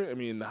up here. I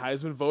mean, the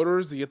Heisman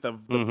voters, you get the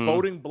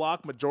voting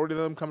block, majority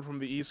of them coming from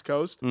the East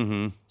Coast.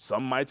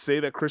 Some might say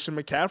that Christian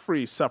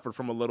McCaffrey suffered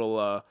from a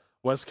little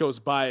West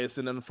Coast bias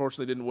and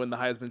unfortunately didn't win the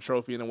Heisman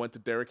Trophy and it went to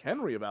Derrick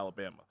Henry of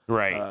Alabama.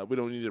 Right. We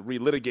don't need to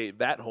relitigate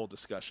that whole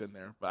discussion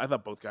there. But I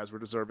thought both guys were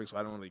deserving, so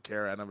I don't really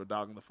care. I didn't have a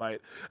dog in the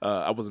fight.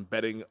 I wasn't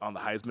betting on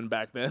the Heisman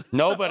back then.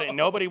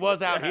 Nobody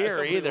was out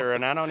here either,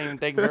 and I don't even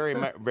think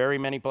very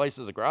many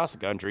places across the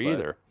country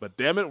either. But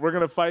damn it, we're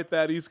going to fight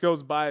that East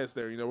Coast bias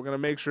there. We're going to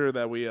make sure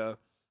that we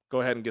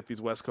go ahead and get these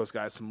West Coast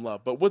guys some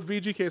love. But with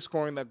VGK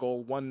scoring that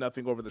goal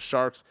 1-0 over the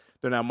Sharks,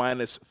 they're now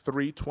minus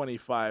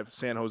 325,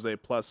 San Jose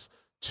plus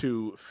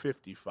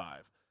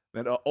 255.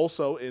 Then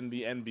also in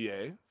the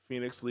NBA,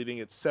 Phoenix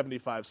leading at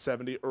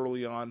 75-70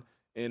 early on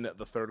in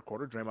the third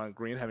quarter. Draymond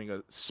Green having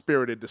a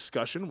spirited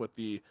discussion with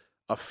the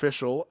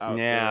official out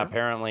there. Yeah,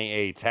 apparently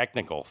a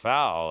technical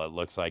foul. It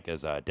looks like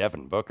as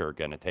Devin Booker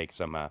going to take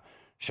some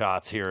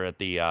shots here at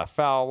the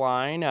foul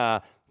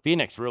line.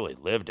 Phoenix really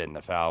lived in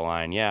the foul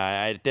line. Yeah,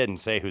 I didn't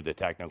say who the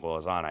technical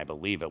is on. I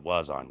believe it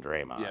was on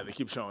Draymond. Yeah, they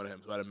keep showing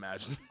him, so I'd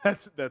imagine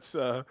that's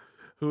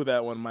who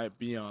that one might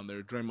be on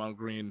there. Draymond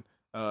Green.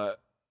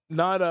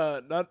 Not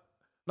a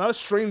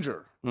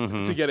stranger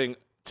to getting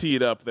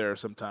teed up there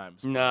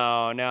sometimes.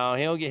 No,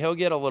 he'll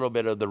get a little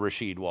bit of the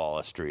Rasheed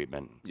Wallace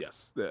treatment.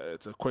 Yes,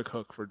 it's a quick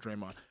hook for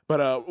Draymond.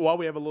 But while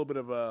we have a little bit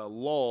of a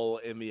lull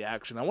in the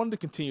action, I wanted to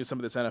continue some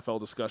of this NFL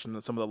discussion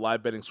and some of the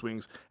live betting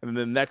swings, and then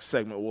the next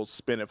segment we'll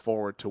spin it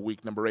forward to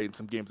week number 8 and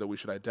some games that we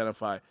should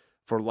identify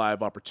for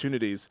live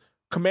opportunities.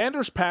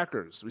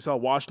 Commanders-Packers. We saw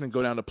Washington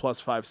go down to plus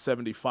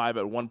 575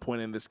 at one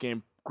point in this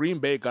game. Green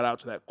Bay got out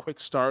to that quick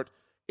start,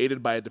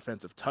 aided by a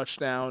defensive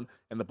touchdown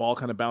and the ball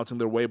kind of bouncing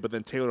their way. But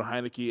then Taylor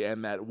Heineke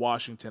and that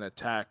Washington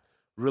attack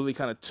really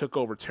kind of took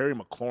over. Terry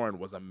McLaurin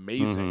was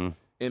amazing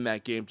in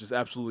that game, just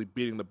absolutely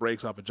beating the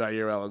brakes off of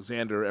Jair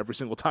Alexander every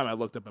single time I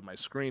looked up at my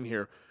screen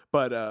here.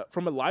 But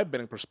from a live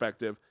betting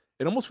perspective,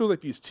 it almost feels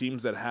like these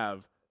teams that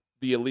have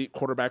the elite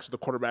quarterbacks or the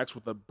quarterbacks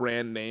with a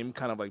brand name,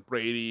 kind of like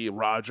Brady,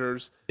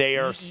 Rodgers. They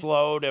are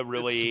slow to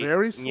really. It's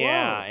very slow.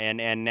 Yeah,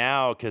 and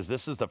now, because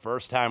this is the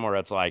first time where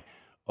it's like,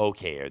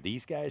 okay, are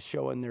these guys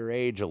showing their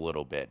age a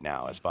little bit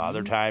now? Is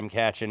Father Time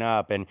catching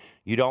up? And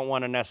you don't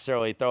want to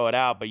necessarily throw it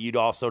out, but you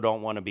also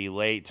don't want to be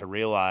late to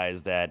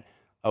realize that,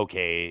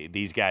 okay,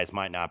 these guys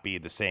might not be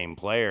the same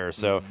player.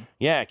 So,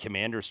 yeah,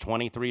 Commanders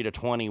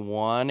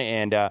 23-21.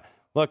 And,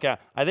 look,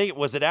 I think,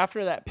 was it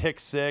after that pick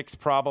six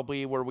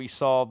probably where we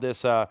saw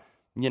this,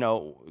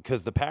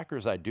 because the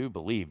Packers, I do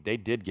believe, they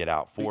did get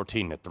out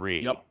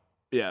 14-3. Yep.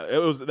 Yeah, it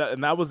was that,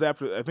 and that was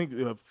after, I think,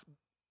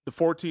 the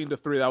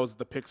 14-3, that was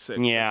the pick six.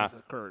 Yeah,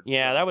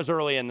 that was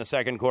early in the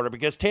second quarter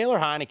because Taylor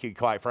Heineke,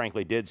 quite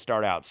frankly, did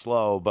start out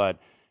slow. But,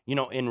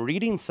 in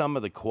reading some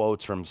of the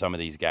quotes from some of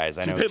these guys,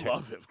 I know they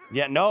love him.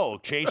 Yeah, no,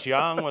 Chase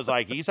Young was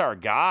like, he's our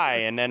guy.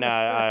 And then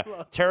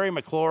Terry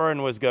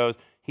McLaurin goes,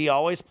 he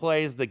always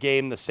plays the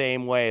game the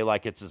same way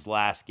like it's his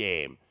last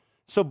game.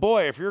 So,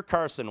 boy, if you're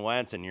Carson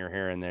Wentz and you're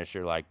hearing this,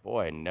 you're like,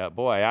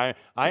 I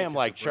am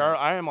like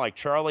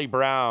Charlie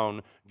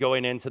Brown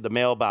going into the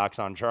mailbox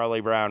on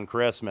Charlie Brown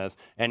Christmas,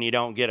 and you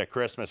don't get a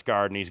Christmas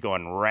card, and he's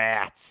going,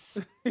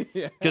 rats.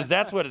 Because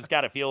that's what it's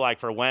got to feel like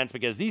for Wentz,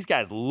 because these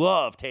guys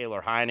love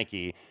Taylor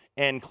Heineke,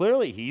 and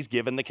clearly he's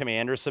given the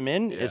Commanders some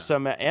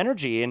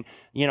energy. And,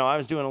 I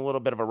was doing a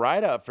little bit of a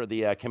write-up for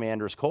the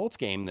Commanders-Colts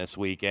game this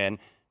weekend.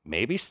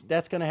 Maybe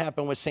that's going to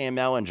happen with Sam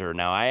Ehlinger.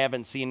 Now, I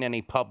haven't seen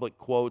any public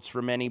quotes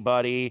from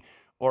anybody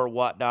or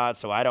whatnot,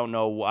 so I don't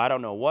know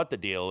what the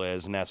deal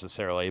is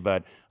necessarily.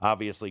 But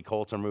obviously,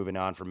 Colts are moving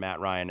on from Matt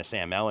Ryan to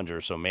Sam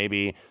Ehlinger, so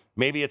maybe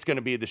it's going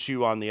to be the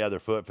shoe on the other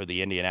foot for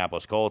the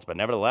Indianapolis Colts. But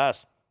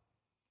nevertheless,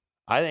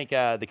 I think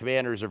the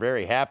Commanders are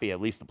very happy, at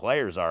least the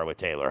players are, with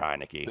Taylor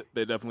Heineke.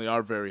 They definitely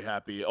are very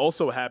happy.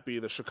 Also happy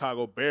the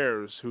Chicago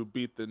Bears, who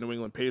beat the New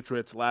England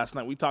Patriots last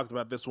night. We talked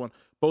about this one,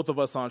 both of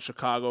us on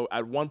Chicago.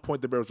 At one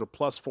point, the Bears were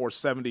plus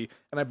 470,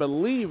 and I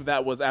believe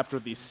that was after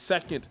the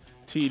second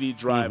TD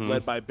drive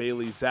led by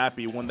Bailey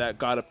Zappi, one that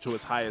got up to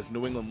as high as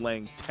New England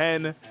laying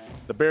 10.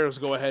 The Bears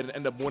go ahead and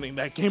end up winning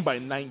that game by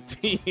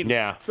 19.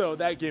 Yeah. So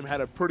that game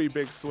had a pretty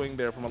big swing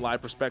there from a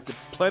live perspective.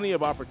 Plenty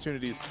of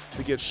opportunities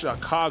to get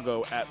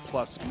Chicago at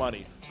plus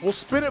money. We'll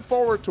spin it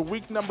forward to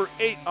week number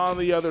 8 on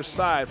the other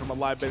side from a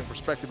live betting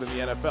perspective in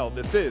the NFL.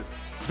 This is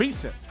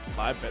VSiN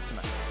Live Bet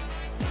Tonight.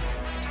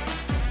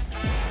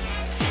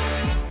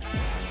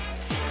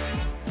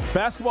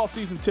 Basketball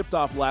season tipped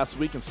off last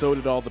week, and so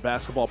did all the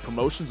basketball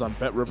promotions on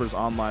BetRivers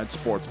Online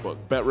Sportsbook.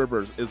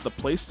 BetRivers is the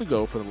place to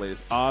go for the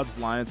latest odds,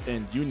 lines,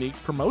 and unique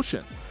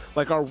promotions.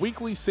 Like our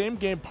weekly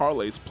same-game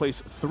parlays,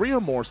 place 3 or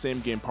more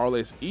same-game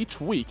parlays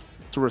each week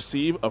to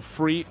receive a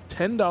free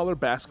 $10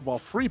 basketball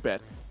free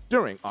bet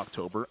during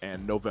October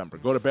and November.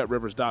 Go to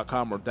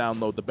BetRivers.com or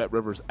download the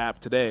BetRivers app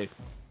today.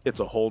 It's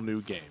a whole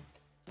new game.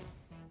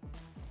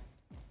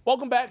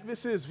 Welcome back.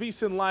 This is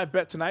VSiN Live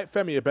Bet Tonight.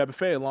 Femi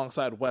Abebefe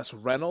alongside Wes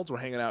Reynolds. We're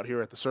hanging out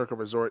here at the Circa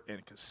Resort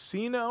and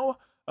Casino.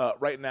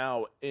 Right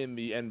now in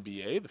the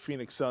NBA, the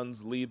Phoenix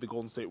Suns lead the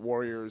Golden State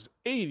Warriors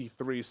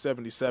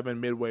 83-77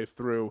 midway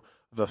through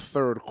the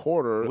third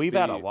quarter. We've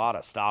had a lot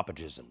of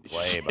stoppages in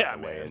play, by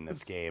the way, man, in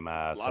this game.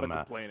 a lot of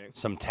complaining.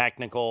 Some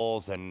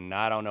technicals, and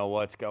I don't know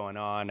what's going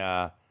on.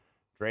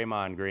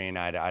 Draymond Green,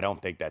 I don't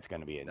think that's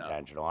going to be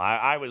intentional.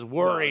 I was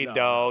worried,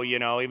 though, you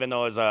know, even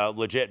though it was a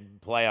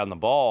legit play on the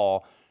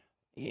ball.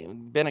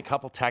 Been a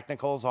couple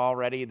technicals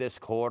already this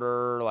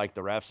quarter, like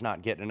the ref's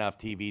not getting enough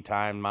TV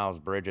time. Miles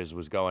Bridges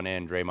was going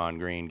in. Draymond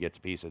Green gets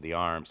a piece of the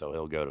arm, so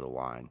he'll go to the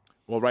line.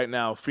 Well, right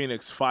now,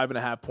 Phoenix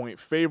 5.5-point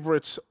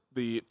favorites.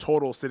 The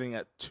total sitting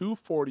at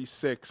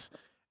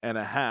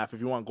 246.5.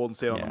 If you want Golden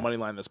State on the money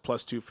line, that's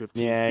plus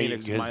 215. Yeah,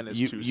 Phoenix minus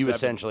 270. You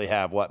essentially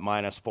have,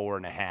 minus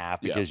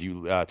 4.5 because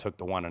you took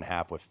the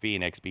 1.5 with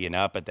Phoenix being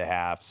up at the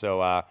half.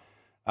 So,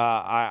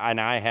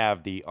 I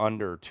have the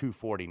under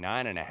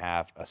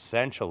 249.5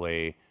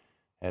 essentially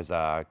as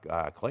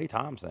Klay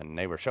Thompson.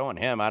 They were showing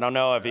him. I don't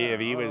know if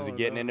he was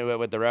getting into it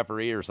with the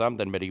referee or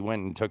something, but he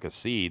went and took a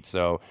seat.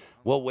 So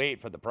we'll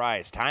wait for the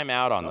price.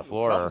 Timeout on the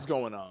floor. Something's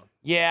going on.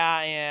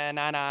 Yeah, and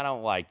I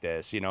don't like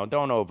this. You know,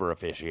 don't over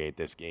officiate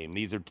this game.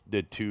 These are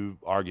the two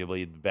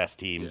arguably the best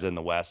teams in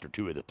the West, or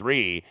two of the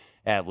three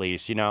at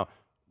least. You know,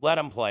 let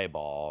them play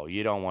ball.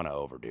 You don't want to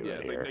overdo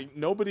it here. Like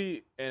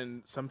nobody,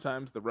 and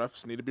sometimes the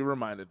refs need to be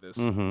reminded this.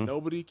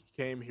 Nobody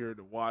came here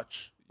to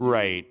watch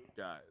you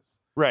guys.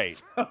 Right.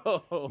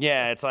 So,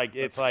 yeah, it's like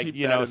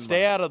you know,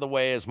 stay out of the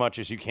way as much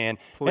as you can.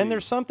 Please. And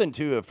there's something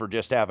to it for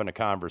just having a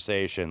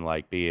conversation,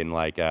 like being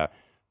like,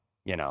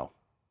 you know,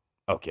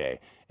 okay.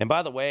 And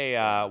by the way,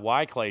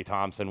 why Klay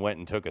Thompson went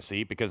and took a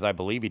seat, because I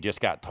believe he just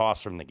got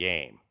tossed from the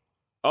game.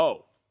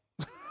 Oh.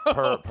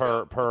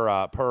 per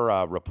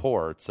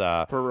reports.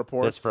 Per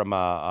reports. It's from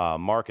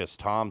Marcus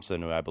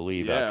Thompson, who I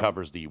believe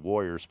covers the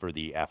Warriors for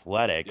The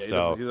Athletic.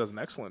 Yeah, he does an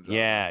excellent job.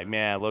 Yeah,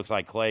 man, it looks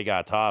like Klay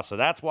got tossed. So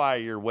that's why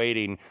we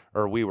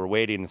were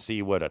waiting to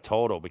see what a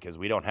total, because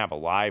we don't have a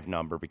live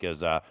number,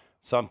 because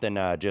something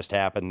just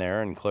happened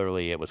there, and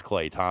clearly it was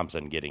Klay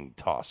Thompson getting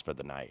tossed for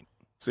the night.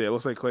 So yeah, it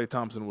looks like Klay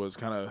Thompson was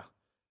kind of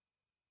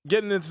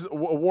getting into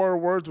war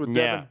words with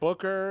Devin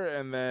Booker,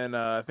 and then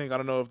I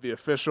don't know if the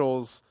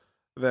officials.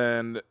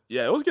 Then,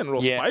 it was getting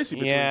real spicy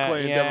between Klay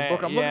and Devin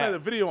Booker. I'm looking at the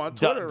video on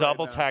Twitter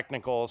double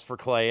technicals for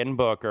Klay and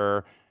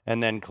Booker,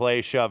 and then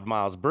Klay shoved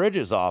Miles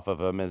Bridges off of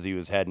him as he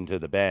was heading to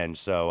the bench.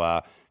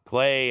 So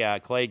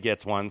Klay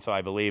gets one, so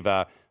I believe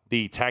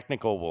the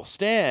technical will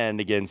stand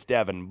against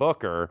Devin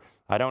Booker.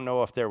 I don't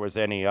know if there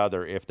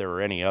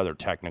were any other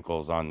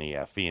technicals on the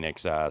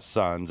Phoenix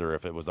Suns, or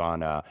if it was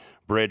on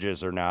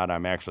Bridges or not.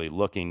 I'm actually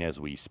looking as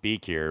we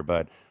speak here,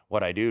 but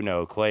what I do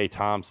know, Klay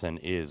Thompson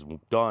is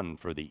done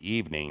for the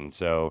evening.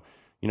 So,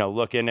 you know,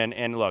 looking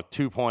and look,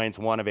 2 points,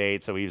 1 of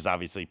 8. So he was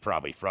obviously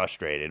probably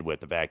frustrated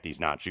with the fact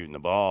he's not shooting the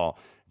ball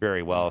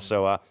very well.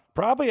 So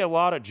probably a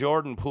lot of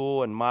Jordan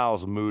Poole and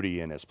Miles Moody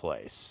in his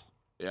place.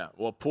 Yeah,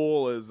 well,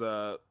 Poole is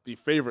the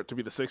favorite to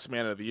be the sixth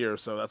man of the year.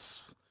 So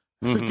that's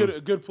a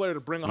good player to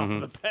bring off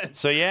the bench.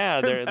 So yeah,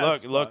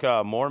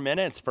 look, more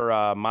minutes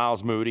for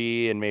Miles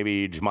Moody and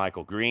maybe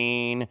JaMychal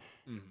Green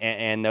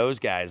and those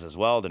guys as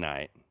well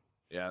tonight.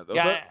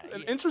 Yeah,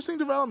 an interesting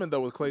development,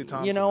 though, with Klay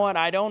Thompson. You know what?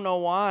 I don't know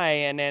why.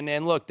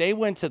 And look, they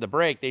went to the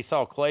break. They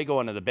saw Klay go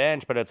into the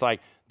bench, but it's like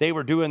they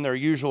were doing their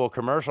usual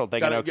commercial,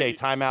 thinking,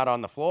 timeout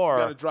on the floor.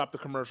 Got to drop the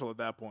commercial at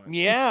that point.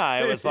 Yeah,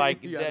 it was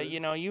like,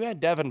 you had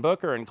Devin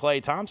Booker and Klay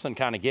Thompson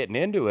kind of getting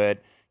into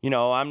it. You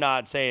know, I'm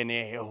not saying,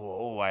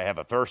 I have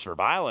a thirst for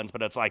violence,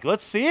 but it's like,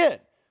 let's see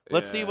it.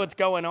 Let's see what's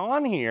going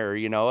on here,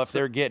 you know, if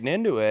they're getting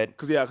into it.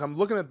 Because, I'm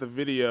looking at the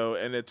video,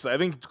 and I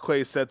think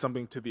Klay said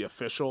something to the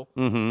official.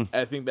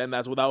 I think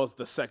that was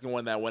the second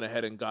one that went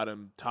ahead and got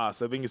him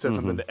tossed. I think he said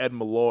something to Ed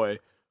Malloy,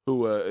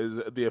 who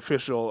is the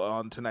official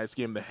on tonight's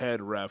game, the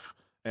head ref.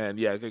 And,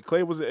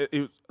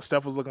 Klay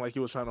Steph was looking like he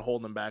was trying to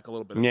hold him back a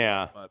little bit.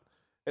 Yeah. But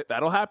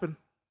that'll happen.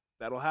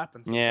 That'll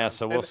happen sometimes. Yeah,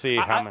 so we'll see.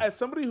 As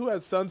somebody who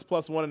has Suns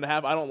plus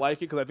 1.5, I don't like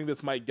it, because I think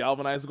this might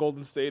galvanize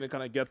Golden State and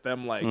kind of get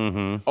them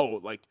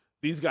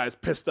these guys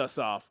pissed us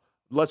off.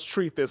 Let's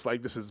treat this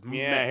like this is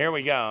here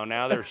we go.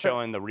 Now they're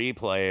showing the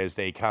replay as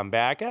they come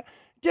back.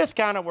 Just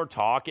kind of we're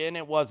talking.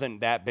 It wasn't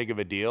that big of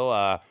a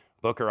deal.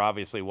 Booker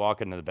obviously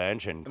walking to the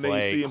bench, and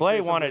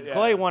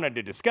Klay wanted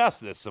to discuss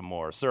this some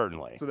more,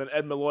 certainly. So then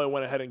Ed Malloy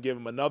went ahead and gave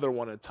him another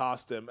one and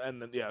tossed him.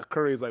 And then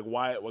Curry's like,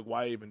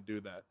 why even do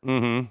that?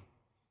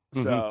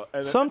 So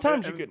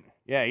sometimes you could.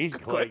 Yeah, he's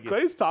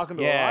Clay's talking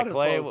to a lot of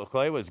folks.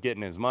 Clay was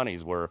getting his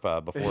money's worth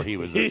before he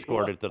was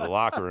escorted to the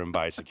locker room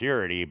by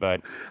security.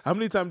 But how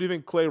many times do you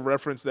think Clay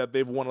referenced that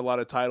they've won a lot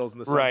of titles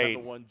and the Suns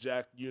haven't won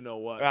jack? You know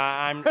what?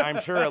 I'm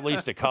sure at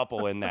least a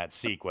couple in that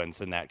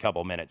sequence, in that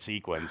couple-minute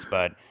sequence.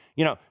 But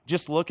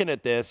just looking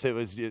at this, it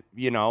was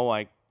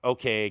like,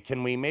 okay,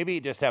 can we maybe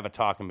just have a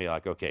talk and be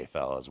like, okay,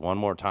 fellas, one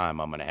more time,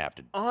 I'm gonna have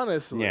to.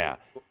 Honestly, yeah,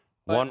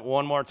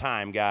 one more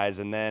time, guys,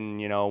 and then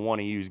one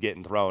of you's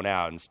getting thrown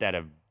out instead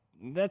of.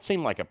 That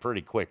seemed like a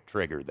pretty quick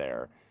trigger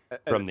there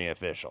from the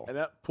official. And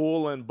that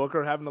Poole and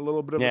Booker having a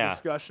little bit of a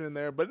discussion in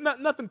there, but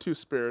nothing too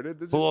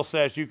spirited. Poole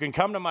says, you can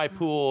come to my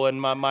pool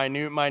and my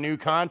new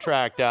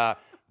contract.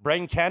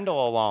 Bring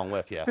Kendall along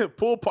with you.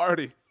 Pool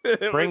party.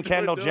 Bring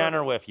Kendall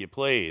Jenner with you,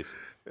 please.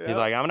 Yeah. He's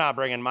like, I'm not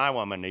bringing my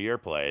woman to your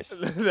place.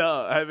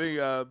 No, I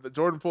think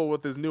Jordan Poole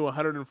with his new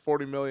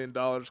 $140 million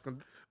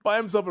can buy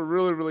himself a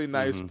really, really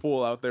nice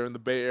pool out there in the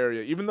Bay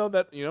Area, even though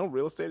that,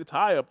 real estate is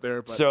high up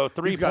there. But so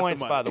 3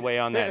 points, by the way,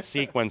 on that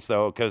sequence,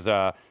 though, because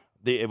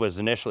it was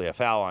initially a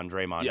foul on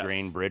Draymond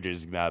Green.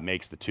 Bridges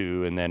makes the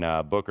 2, and then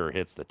Booker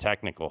hits the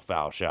technical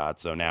foul shot.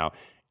 So now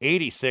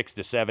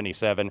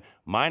 86-77,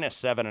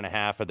 minus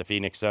 7.5 for the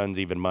Phoenix Suns,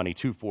 even money,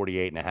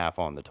 248.5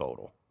 on the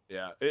total.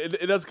 Yeah,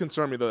 it does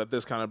concern me, though, that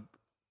this kind of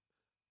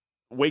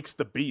wakes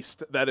the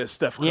beast that is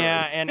Steph Curry.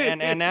 Yeah,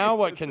 and now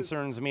what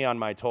concerns me on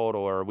my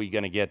total, are we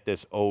going to get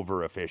this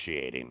over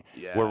officiating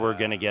where we're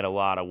going to get a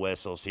lot of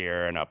whistles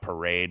here and a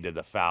parade to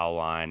the foul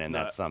line, and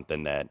that's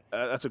something that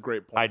that's a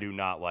great point. I do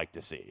not like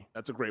to see.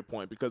 That's a great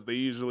point, because they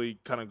usually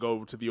kind of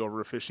go to the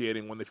over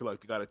officiating when they feel like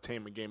they got to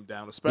tame a game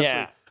down,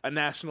 especially a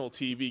national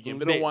TV game.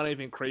 They don't want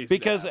anything crazy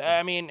because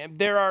I mean,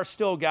 there are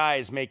still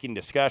guys making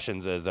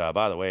discussions. As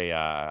by the way,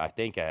 I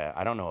think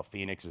I don't know if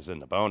Phoenix is in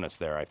the bonus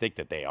there. I think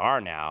that they are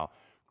now.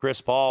 Chris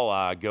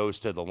Paul goes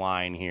to the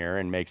line here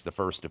and makes the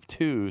first of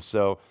 2.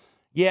 So,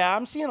 yeah,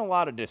 I'm seeing a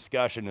lot of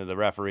discussion of the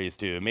referees,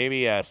 too.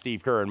 Maybe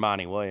Steve Kerr and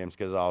Monty Williams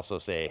could also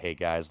say, hey,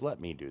 guys, let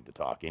me do the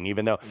talking.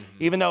 Even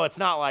though it's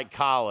not like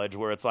college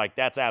where it's like,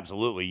 that's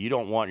absolutely, you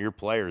don't want your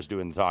players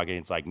doing the talking.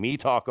 It's like, me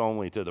talk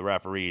only to the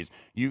referees.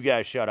 You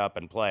guys shut up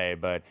and play.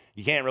 But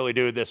you can't really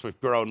do this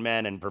with grown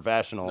men and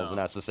professionals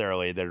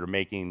necessarily that are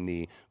making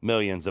the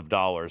millions of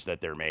dollars that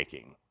they're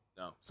making.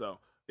 No, so...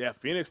 Yeah,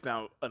 Phoenix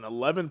now an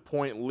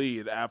 11-point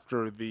lead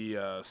after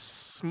the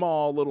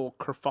small little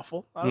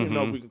kerfuffle. I don't even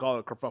know if we can call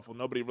it a kerfuffle.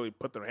 Nobody really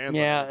put their hands on it.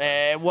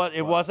 Yeah,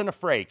 it wasn't a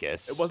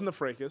fracas. It wasn't a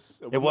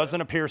fracas. It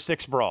wasn't a Pier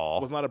 6 brawl.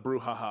 It was not a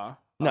brouhaha.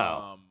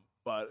 No.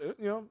 But,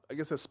 I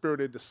guess a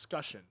spirited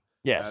discussion.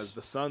 Yes. As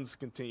the Suns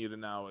continue to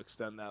now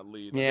extend that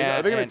lead. Yeah,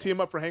 are they going to team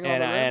up for hang on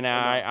the rim? And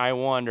I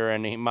wonder,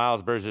 and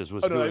Miles Bridges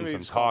was doing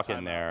some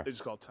talking there. They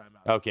just called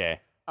timeout. Okay.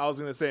 I was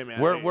going to say,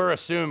 man. We're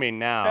assuming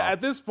now.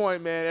 At this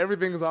point, man,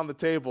 everything's on the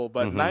table.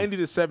 But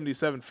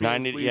 90-77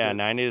 Phoenix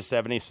 90 to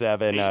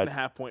 77.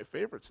 8.5-point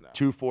favorites now.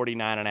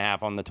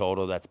 249.5 on the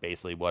total. That's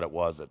basically what it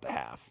was at the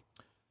half.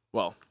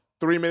 Well,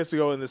 3 minutes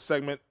ago in this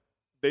segment,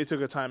 they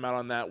took a timeout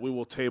on that. We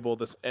will table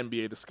this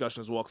NBA discussion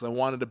as well, because I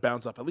wanted to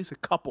bounce off at least a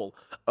couple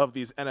of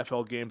these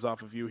NFL games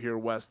off of you here,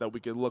 Wes, that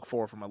we could look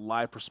for from a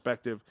live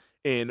perspective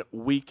in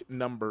week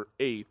number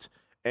 8.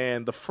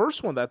 And the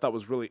first one that I thought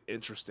was really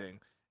interesting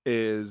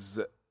is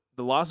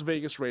the Las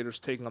Vegas Raiders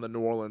taking on the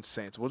New Orleans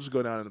Saints. We'll just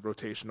go down in the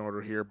rotation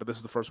order here, but this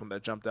is the first one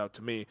that jumped out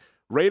to me.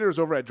 Raiders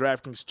over at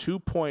DraftKings,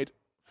 2-point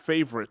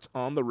favorites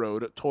on the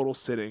road, total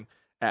sitting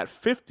at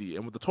 50.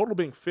 And with the total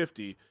being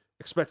 50,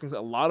 expecting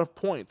a lot of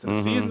points. In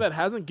a season that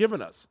hasn't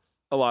given us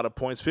a lot of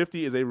points,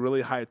 50 is a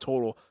really high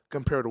total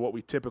compared to what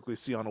we typically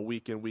see on a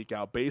week-in,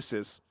 week-out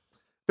basis.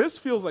 This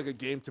feels like a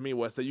game to me,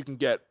 Wes, that you can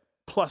get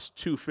plus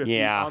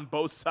 250 on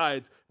both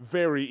sides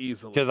very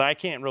easily. Because I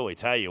can't really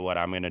tell you what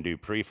I'm going to do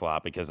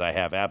pre-flop because I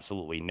have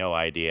absolutely no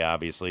idea.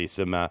 Obviously,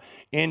 some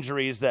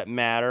injuries that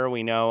matter.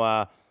 We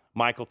know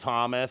Michael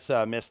Thomas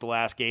missed the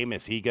last game.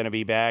 Is he going to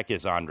be back?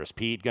 Is Andres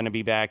Pete going to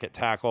be back at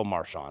tackle?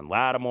 Marshawn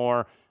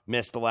Lattimore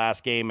missed the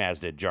last game, as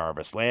did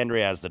Jarvis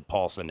Landry, as did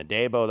Paulson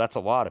Adebo. That's a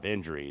lot of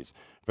injuries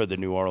for the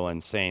New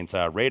Orleans Saints.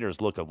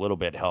 Raiders look a little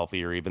bit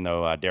healthier, even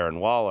though Darren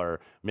Waller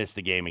missed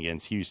the game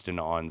against Houston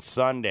on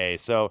Sunday.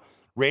 So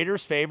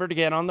Raiders favored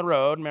again on the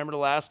road. Remember the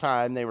last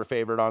time they were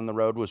favored on the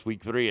road was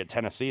week 3 at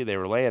Tennessee. They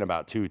were laying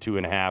about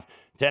 2.5.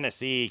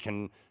 Tennessee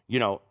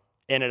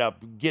ended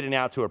up getting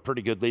out to a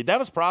pretty good lead. That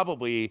was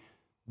probably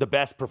the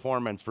best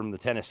performance from the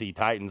Tennessee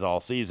Titans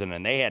all season,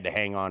 and they had to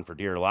hang on for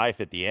dear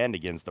life at the end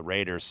against the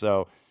Raiders.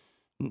 So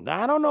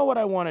I don't know what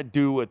I want to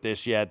do with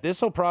this yet.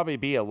 This will probably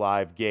be a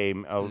live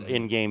game,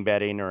 in-game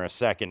betting or a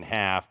second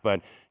half.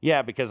 But,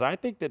 yeah, because I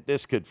think that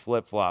this could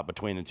flip-flop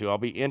between the two. I'll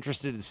be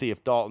interested to see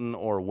if Dalton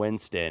or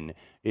Winston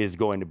is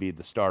going to be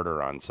the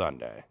starter on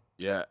Sunday.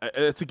 Yeah,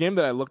 it's a game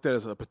that I looked at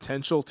as a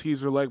potential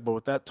teaser leg, but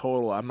with that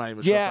total, I'm not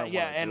even sure if I want to do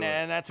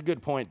and that's a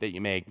good point that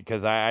you make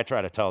because I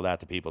try to tell that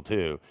to people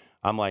too.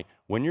 I'm like,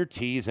 when you're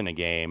teasing a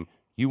game,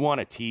 you want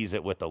to tease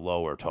it with the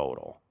lower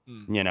total.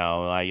 You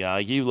know,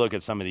 like you look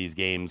at some of these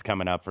games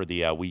coming up for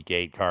the Week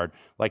 8 card,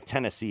 like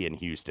Tennessee and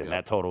Houston.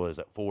 That total is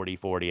at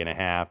 40 and a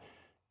half.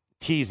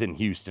 teasing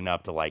Houston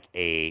up to like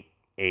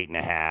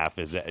 8.5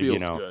 is that,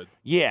 Feels good.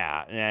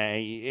 Yeah,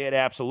 it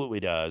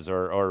absolutely does.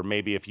 Or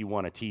maybe if you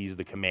want to tease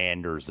the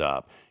Commanders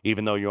up,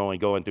 even though you're only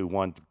going through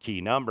one key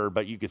number,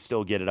 but you could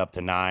still get it up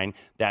to 9.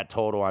 That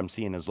total I'm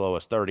seeing as low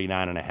as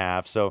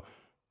 39.5. So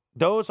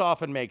those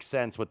often make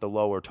sense with the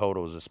lower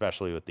totals,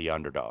 especially with the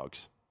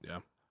underdogs. Yeah.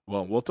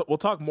 Well, we'll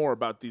talk more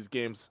about these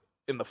games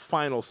in the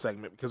final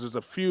segment because there's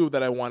a few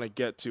that I want to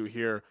get to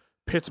here.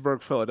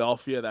 Pittsburgh,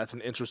 Philadelphia, that's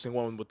an interesting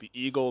one with the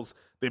Eagles.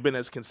 They've been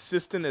as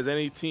consistent as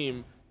any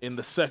team in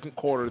the second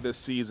quarter this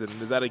season.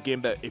 Is that a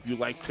game that, if you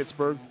like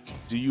Pittsburgh,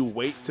 do you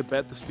wait to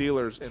bet the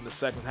Steelers in the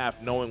second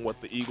half knowing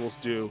what the Eagles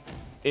do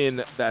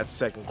in that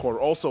second quarter?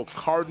 Also,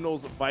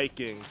 Cardinals,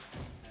 Vikings.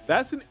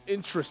 That's an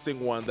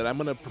interesting one that I'm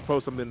going to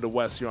propose something to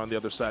Wes here on the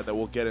other side that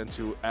we'll get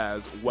into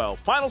as well.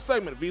 Final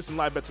segment of VSiN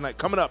Live Bet Tonight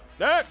coming up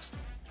next.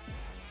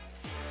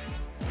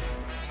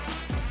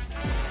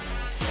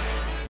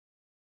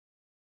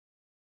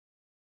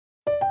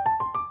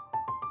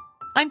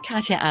 I'm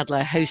Katya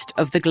Adler, host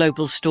of The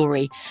Global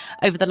Story.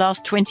 Over the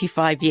last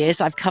 25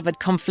 years, I've covered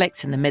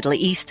conflicts in the Middle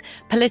East,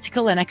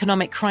 political and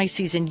economic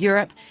crises in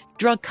Europe,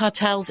 drug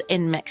cartels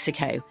in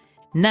Mexico.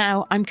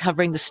 Now I'm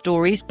covering the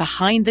stories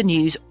behind the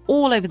news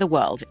all over the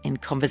world in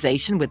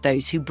conversation with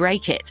those who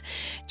break it.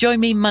 Join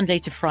me Monday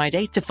to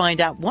Friday to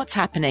find out what's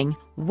happening,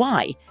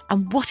 why,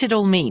 and what it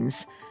all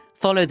means.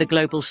 Follow The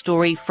Global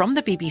Story from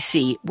the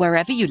BBC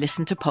wherever you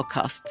listen to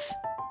podcasts.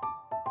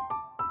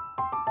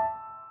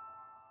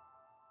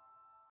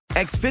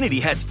 Xfinity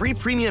has free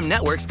premium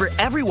networks for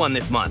everyone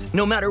this month,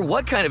 no matter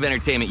what kind of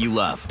entertainment you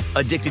love.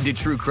 Addicted to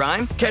true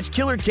crime? Catch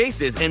killer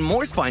cases and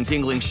more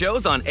spine-tingling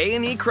shows on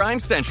A&E Crime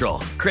Central.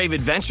 Crave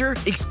adventure?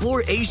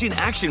 Explore Asian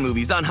action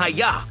movies on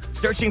Hi-YAH.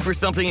 Searching for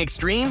something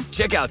extreme?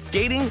 Check out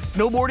skating,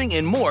 snowboarding,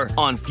 and more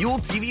on Fuel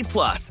TV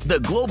Plus, the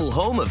global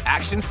home of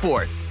action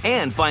sports.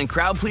 And find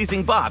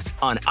crowd-pleasing bops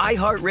on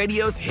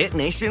iHeartRadio's Hit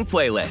Nation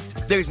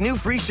playlist. There's new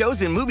free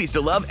shows and movies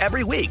to love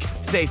every week.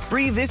 Say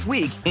free this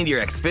week in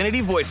your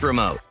Xfinity voice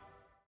remote.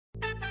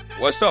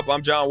 What's up?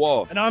 I'm John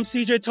Wall. And I'm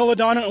CJ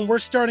Toledano, and we're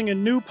starting a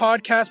new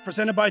podcast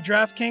presented by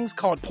DraftKings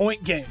called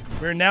Point Game.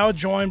 We're now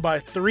joined by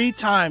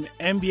 3-time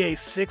NBA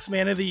Sixth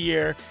Man of the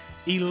Year,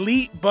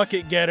 elite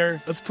bucket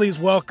getter. Let's please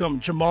welcome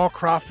Jamal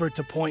Crawford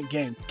to Point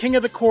Game. King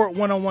of the Court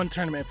one-on-one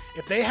tournament.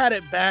 If they had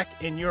it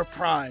back in your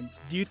prime,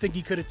 do you think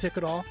you could have took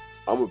it all?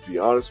 I'm going to be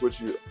honest with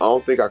you. I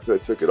don't think I could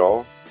have took it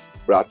all,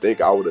 but I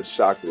think I would have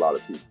shocked a lot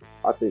of people.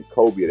 I think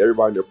Kobe and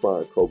everybody in their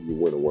prime, Kobe would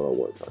win a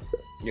one-on-one contest.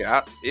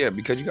 Yeah,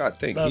 because you got to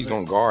think, he's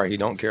going to guard. He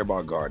don't care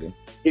about guarding.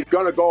 He's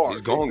going to guard.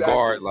 He's going to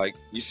guard. Like,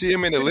 you see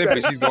him in the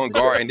Olympics, he's going to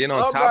guard. And then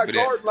on top of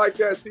that. Like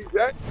that, see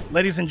that?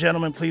 Ladies and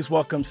gentlemen, please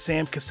welcome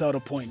Sam Cassell to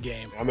Point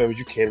Game. I remember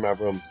you came out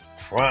from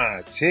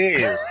crying,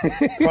 tears.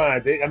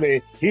 Crying. I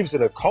mean, he was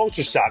in a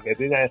culture shock. And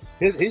then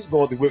he's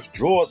going through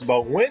withdrawals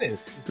about winning.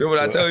 Remember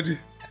what I told you?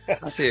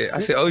 I said,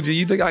 OG,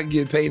 you think I can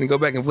get paid and go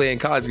back and play in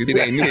college because it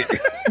ain't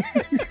it?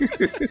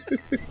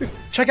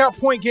 Check out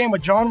Point Game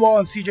with John Wall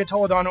and CJ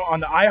Toledano on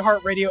the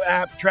iHeartRadio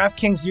app,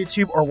 DraftKings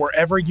YouTube, or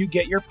wherever you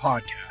get your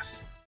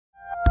podcasts.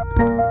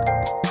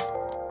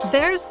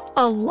 There's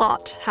a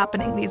lot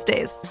happening these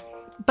days,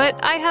 but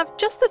I have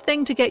just the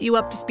thing to get you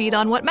up to speed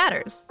on what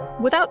matters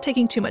without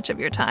taking too much of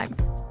your time.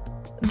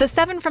 The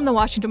 7 from the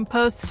Washington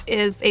Post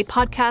is a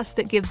podcast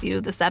that gives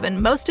you the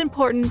 7 most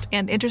important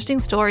and interesting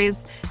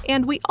stories,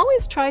 and we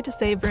always try to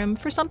save room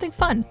for something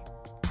fun.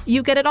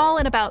 You get it all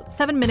in about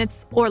 7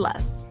 minutes or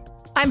less.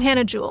 I'm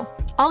Hannah Jewell.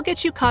 I'll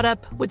get you caught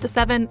up with the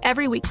 7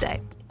 every weekday.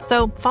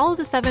 So follow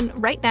the 7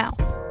 right now.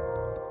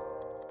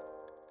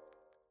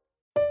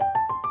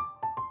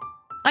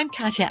 I'm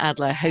Katya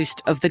Adler,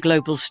 host of The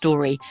Global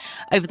Story.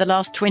 Over the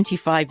last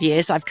 25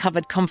 years, I've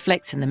covered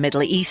conflicts in the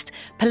Middle East,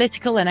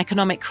 political and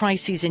economic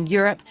crises in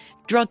Europe,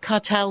 drug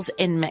cartels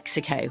in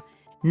Mexico.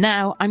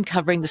 Now I'm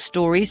covering the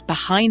stories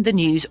behind the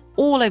news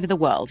all over the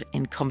world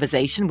in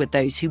conversation with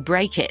those who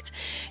break it.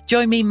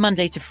 Join me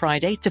Monday to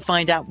Friday to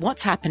find out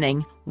what's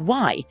happening,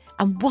 why,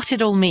 and what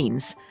it all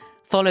means.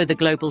 Follow The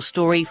Global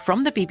Story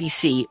from the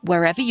BBC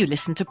wherever you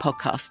listen to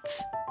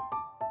podcasts.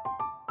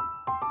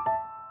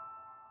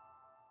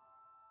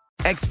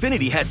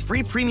 Xfinity has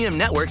free premium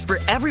networks for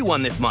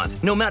everyone this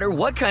month, no matter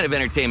what kind of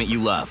entertainment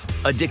you love.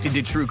 Addicted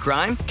to true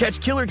crime? Catch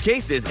killer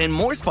cases and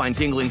more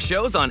spine-tingling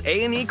shows on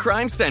A&E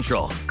Crime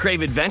Central.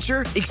 Crave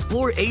adventure?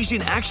 Explore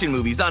Asian action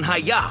movies on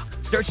Hi-YAH.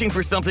 Searching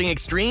for something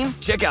extreme?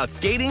 Check out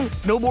skating,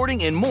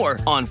 snowboarding, and more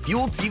on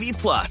Fuel TV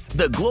Plus,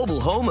 the global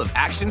home of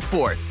action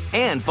sports.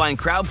 And find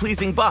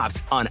crowd-pleasing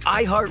bops on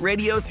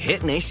iHeartRadio's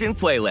Hit Nation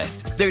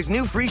playlist. There's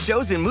new free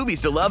shows and movies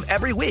to love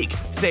every week.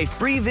 Say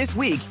free this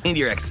week in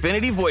your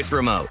Xfinity voice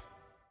remote.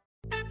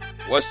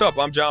 What's up?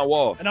 I'm John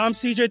Wall. And I'm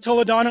CJ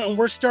Toledano, and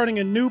we're starting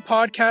a new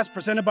podcast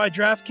presented by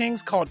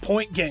DraftKings called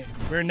Point Game.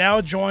 We're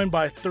now joined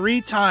by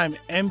 3-time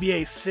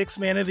NBA Sixth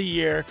Man of the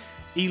Year,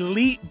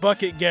 elite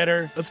bucket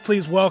getter. Let's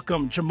please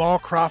welcome Jamal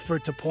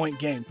Crawford to Point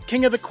Game.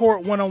 King of the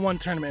Court one-on-one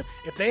tournament.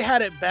 If they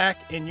had it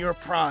back in your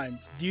prime,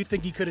 do you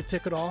think you could have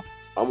took it all?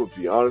 I'm going to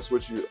be honest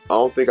with you. I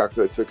don't think I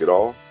could have took it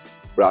all,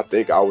 but I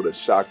think I would have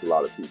shocked a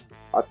lot of people.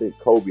 I think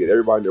Kobe and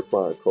everybody in their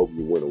prime, Kobe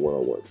will win a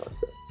one-on-one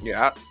contest.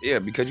 Yeah,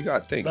 because you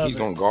got to think he's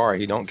going to guard.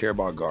 He don't care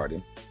about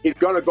guarding. He's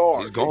going to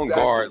guard. He's going to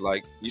guard.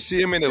 Like, you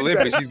see him in the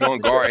Olympics, he's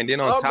going to guard. And then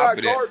on top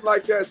of that.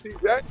 Like that, see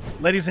that?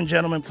 Ladies and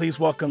gentlemen, please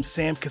welcome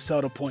Sam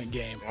Cassell to Point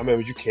Game. I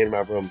remember you came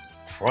out from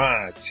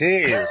crying,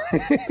 tears.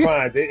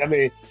 I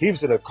mean, he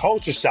was in a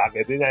culture shock.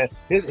 And then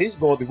he's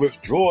going through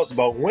withdrawals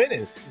about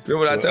winning.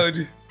 Remember what I told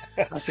you?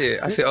 I said,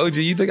 OG,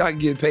 you think I can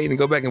get paid and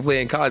go back and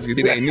play in college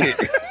because it ain't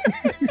it?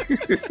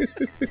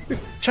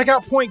 Check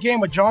out Point Game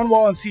with John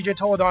Wall and CJ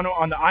Toledano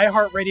on the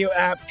iHeartRadio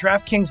app,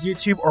 DraftKings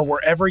YouTube, or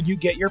wherever you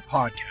get your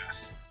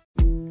podcasts.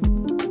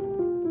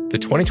 The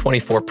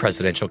 2024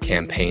 presidential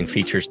campaign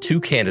features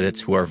two candidates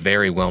who are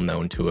very well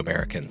known to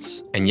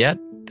Americans. And yet,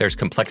 there's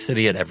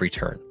complexity at every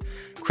turn.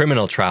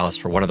 Criminal trials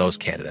for one of those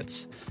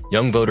candidates.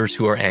 Young voters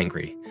who are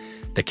angry.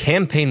 The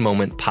Campaign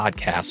Moment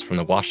podcast from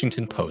the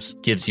Washington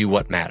Post gives you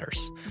what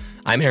matters.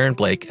 I'm Aaron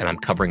Blake, and I'm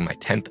covering my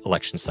 10th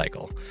election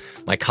cycle.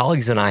 My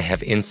colleagues and I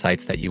have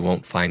insights that you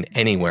won't find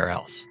anywhere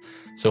else.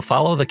 So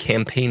follow The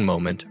Campaign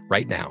Moment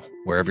right now,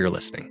 wherever you're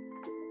listening.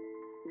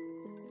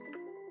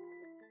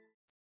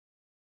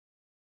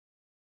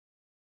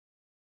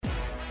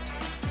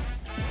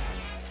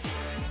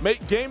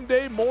 Make game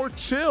day more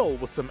chill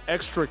with some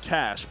extra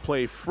cash.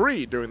 Play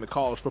free during the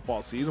college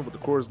football season with the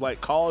Coors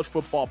Light College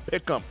Football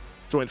Pick'em.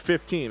 Join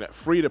 15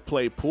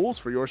 free-to-play pools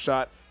for your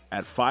shot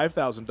at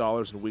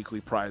 $5,000 in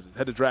weekly prizes.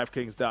 Head to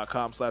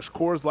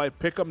DraftKings.com/Coors Light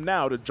Pick'em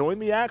now to join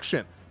the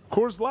action.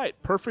 Coors Light,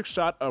 perfect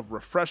shot of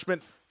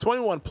refreshment.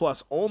 21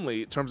 plus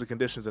only. Terms and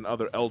conditions and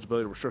other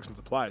eligibility restrictions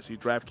apply. See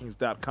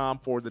DraftKings.com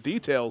for the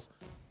details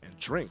and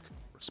drink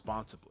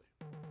responsibly.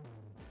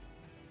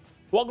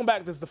 Welcome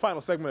back. This is the final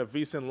segment of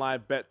VSiN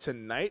Live Bet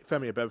Tonight.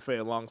 Femi Abebefe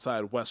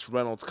alongside Wes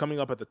Reynolds. Coming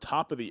up at the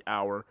top of the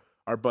hour,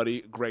 our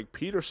buddy Greg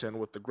Peterson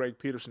with the Greg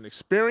Peterson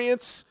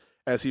Experience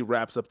as he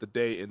wraps up the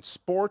day in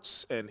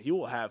sports. And he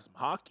will have some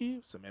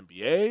hockey, some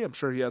NBA. I'm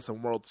sure he has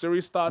some World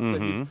Series thoughts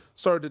that he's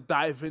started to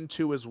dive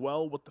into as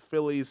well with the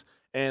Phillies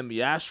and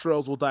the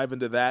Astros. We'll dive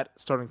into that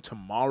starting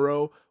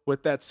tomorrow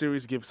with that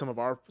series, give some of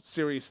our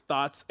series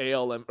thoughts.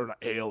 AL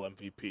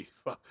MVP.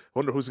 I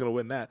wonder who's going to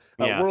win that.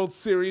 World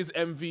Series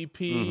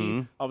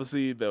MVP.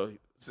 Obviously, the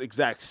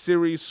exact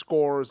series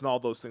scores and all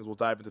those things. We'll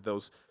dive into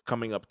those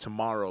coming up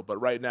tomorrow.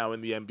 But right now in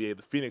the NBA,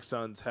 the Phoenix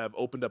Suns have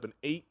opened up an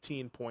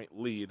 18-point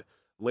lead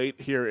late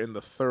here in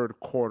the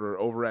third quarter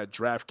over at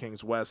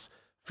DraftKings West.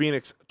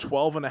 Phoenix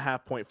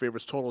 12.5-point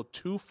favorites, total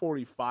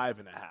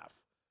 245.5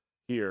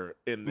 here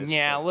in this.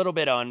 Yeah, a little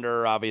bit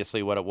under,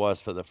 obviously, what it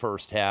was for the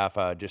first half,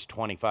 just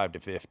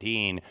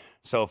 25-15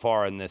 so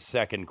far in this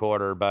second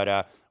quarter.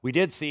 But we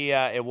did see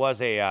it was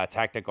a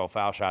technical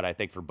foul shot, I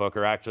think, for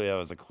Booker. Actually, it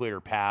was a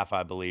clear path,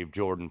 I believe.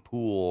 Jordan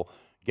Poole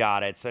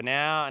got it. So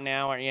now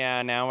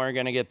we're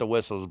going to get the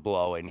whistles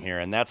blowing here.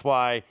 And that's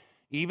why,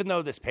 even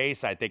though this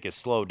pace, I think, has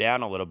slowed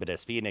down a little bit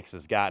as Phoenix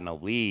has gotten a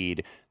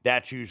lead,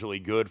 that's usually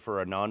good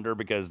for an under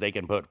because they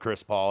can put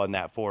Chris Paul in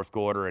that fourth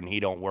quarter and he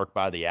don't work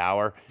by the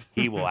hour.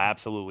 He will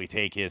absolutely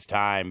take his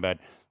time. But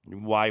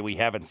why we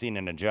haven't seen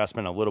an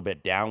adjustment a little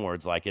bit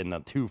downwards like in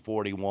the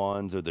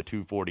 241s or the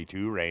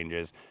 242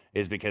 ranges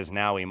is because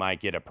now we might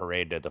get a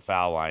parade to the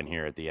foul line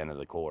here at the end of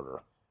the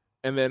quarter.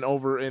 And then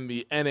over in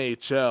the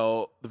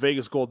NHL, the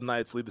Vegas Golden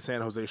Knights lead the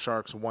San Jose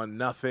Sharks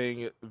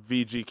 1-0.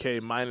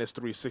 VGK minus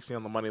 360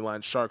 on the money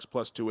line. Sharks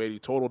plus 280.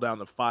 Total down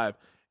to 5.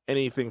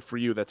 Anything for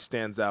you that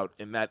stands out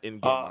in that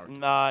in-game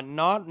market?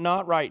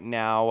 Not right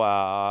now.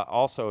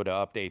 Also to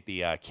update,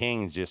 the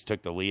Kings just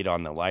took the lead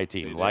on the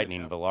Lightning.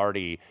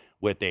 Velarde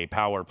with a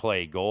power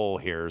play goal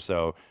here.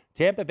 So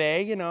Tampa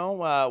Bay,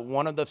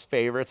 one of the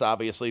favorites,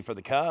 obviously, for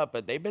the Cup,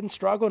 but they've been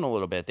struggling a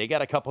little bit. They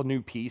got a couple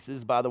new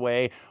pieces, by the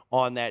way,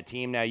 on that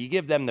team. Now, you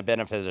give them the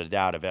benefit of the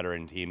doubt, a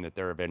veteran team, that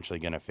they're eventually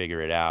going to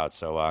figure it out.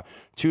 So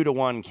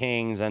 2-1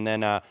 Kings, and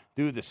then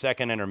through the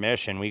second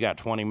intermission, we got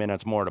 20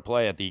 minutes more to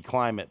play at the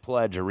Climate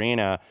Pledge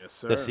Arena. Yes,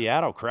 sir. The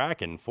Seattle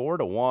Kraken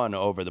 4-1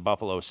 over the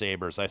Buffalo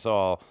Sabres. I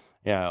saw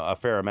a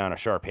fair amount of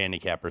sharp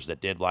handicappers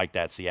that did like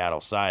that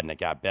Seattle side, and it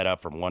got bet up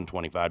from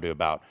 125 to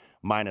about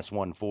minus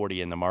 140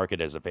 in the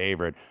market as a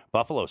favorite.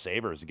 Buffalo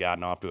Sabres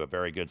gotten off to a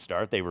very good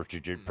start. They were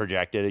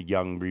projected, a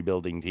young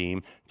rebuilding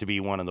team, to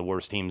be one of the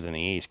worst teams in the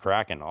East.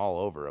 Kraken all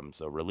over them.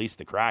 So release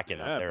the Kraken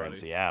up there in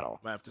Seattle.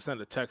 I have to send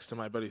a text to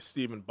my buddy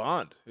Stephen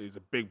Bond. He's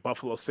a big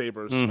Buffalo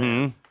Sabres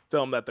fan.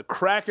 Tell him that the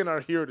Kraken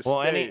are here to stay.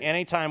 Well,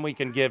 anytime we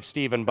can give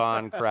Stephen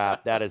Bond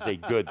crap, that is a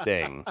good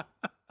thing.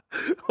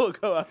 We'll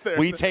go out there.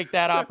 We take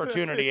that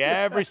opportunity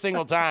every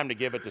single time to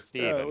give it to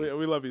Steven.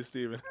 We love you,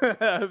 Steven.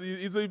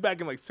 He's back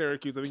in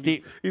Syracuse. I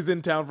think he's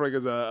in town for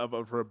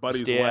for a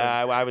buddy's wedding.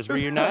 Yeah, I was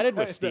reunited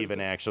with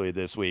Steven actually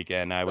this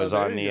weekend. I was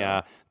on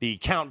the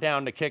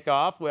countdown to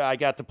kickoff where I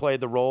got to play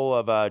the role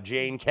of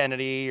Jane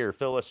Kennedy or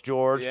Phyllis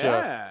George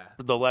to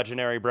the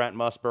legendary Brent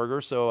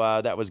Musburger.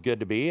 So that was good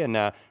to be.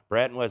 And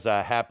Brent was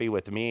happy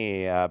with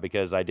me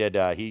because I did.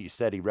 He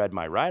said he read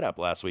my write-up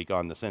last week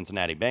on the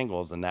Cincinnati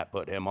Bengals, and that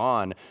put him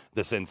on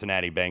the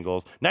Cincinnati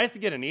Bengals. Nice to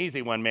get an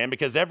easy one, man,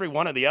 because every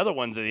one of the other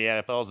ones in the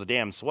NFL is a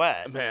damn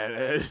sweat. Man,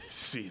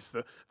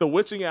 jeez, the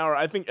witching hour.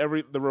 I think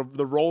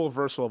the role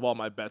reversal of all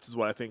my bets is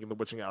what I think in the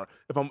witching hour.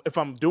 If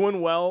I'm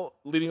doing well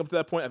leading up to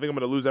that point, I think I'm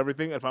going to lose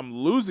everything. If I'm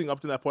losing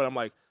up to that point, I'm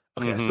like,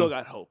 okay, I still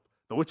got hope.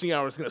 The witching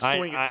hour is going to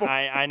swing it forward.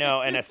 I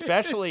know, and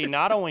especially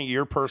not only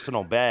your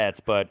personal bets,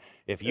 but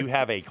if you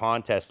have a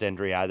contest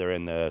entry either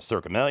in the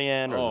Circa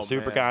Million or the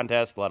Super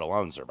Contest, let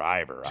alone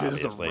Survivor, Dude,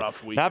 obviously. it's a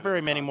rough week not very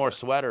many more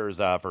sweaters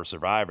for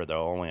Survivor,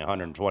 though, only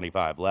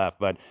 125 left.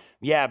 But,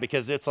 yeah,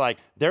 because it's like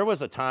there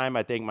was a time,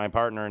 I think my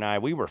partner and I,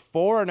 we were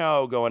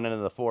 4-0 going into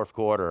the fourth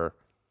quarter,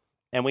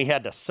 and we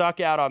had to suck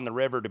out on the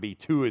river to be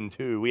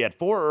 2-2. We had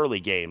 4 early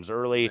games,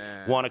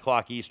 1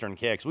 o'clock Eastern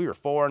kicks. We were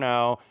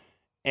 4-0.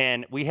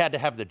 And we had to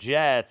have the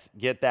Jets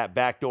get that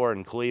back door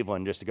in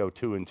Cleveland just to go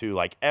 2-2.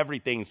 Like,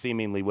 everything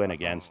seemingly went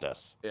against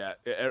us. Yeah,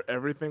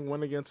 everything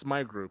went against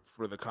my group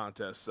for the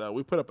contest.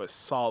 We put up a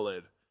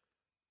solid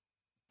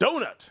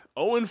donut,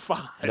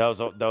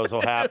 0-5. Those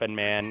will happen,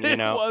 man. You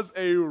know, it was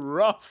a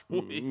rough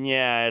week.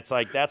 Yeah, it's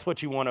like that's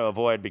what you want to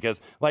avoid because,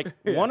 like,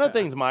 one of the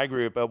things my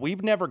group,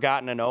 we've never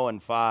gotten an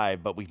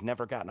 0-5, but we've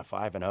never gotten a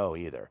 5-0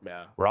 either.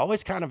 Yeah, we're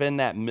always kind of in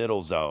that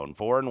middle zone: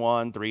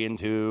 4-1,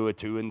 3-2, a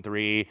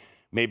 2-3.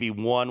 Maybe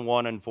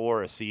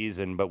 1-1-4 a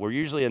season, but we're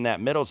usually in that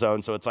middle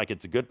zone, so it's like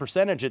it's a good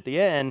percentage at the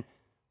end,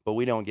 but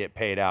we don't get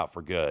paid out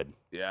for good.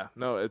 Yeah,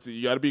 no,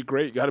 you got to be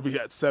great. You got to be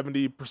at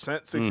 70%,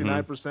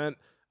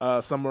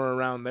 69%, somewhere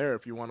around there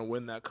if you want to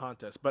win that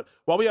contest. But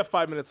while we have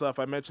 5 minutes left,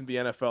 I mentioned the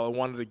NFL. I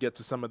wanted to get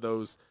to some of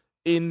those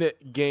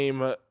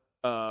in-game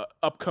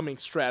upcoming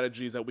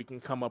strategies that we can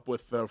come up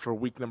with for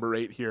week number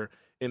 8 here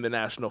in the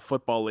National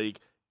Football League.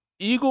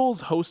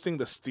 Eagles hosting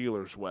the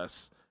Steelers,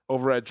 Wes.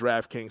 Over at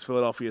DraftKings,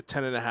 Philadelphia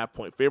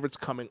 10.5-point favorites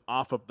coming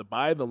off of the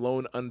bye. The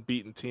lone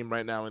unbeaten team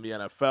right now in the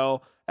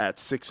NFL at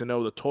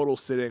 6-0. The total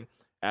sitting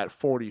at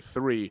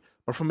 43.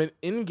 But from an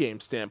in-game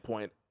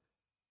standpoint,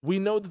 we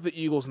know that the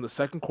Eagles in the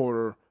second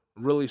quarter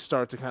really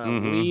start to kind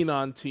of lean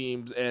on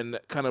teams and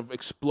kind of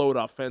explode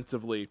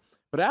offensively.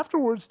 But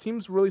afterwards,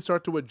 teams really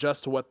start to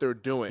adjust to what they're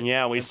doing.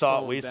 Yeah, we saw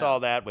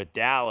that with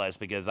Dallas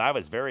because I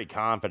was very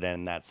confident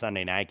in that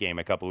Sunday night game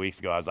a couple of weeks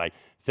ago. I was like,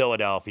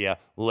 Philadelphia,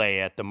 lay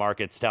it. The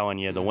market's telling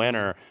you the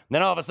winner. And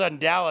then all of a sudden,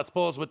 Dallas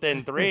pulls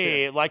within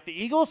 3. Like the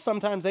Eagles,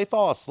 sometimes they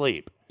fall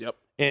asleep. Yep.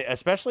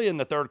 Especially in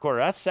the third quarter.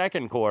 That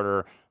second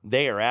quarter,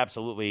 they are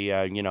absolutely,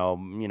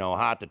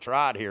 hot to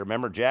trot here.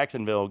 Remember,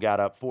 Jacksonville got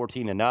up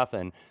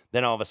 14-0.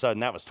 Then all of a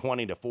sudden, that was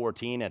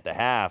 20-14 at the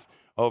half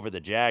over the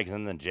Jags,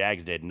 and then the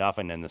Jags did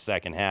nothing in the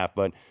second half.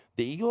 But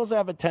the Eagles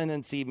have a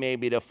tendency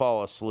maybe to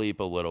fall asleep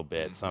a little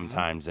bit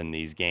sometimes in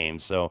these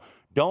games. So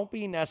don't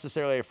be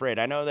necessarily afraid.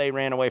 I know they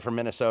ran away from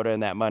Minnesota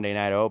in that Monday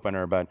night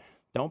opener, but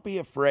don't be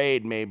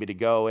afraid maybe to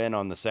go in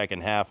on the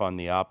second half on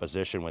the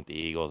opposition with the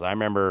Eagles. I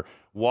remember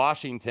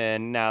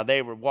Washington. Now,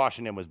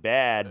 Washington was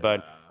bad,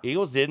 but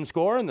Eagles didn't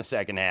score in the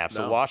second half.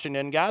 So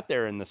Washington got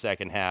there in the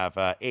second half,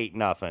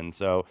 8-0.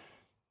 So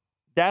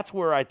that's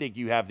where I think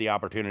you have the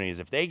opportunities.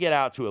 If they get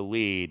out to a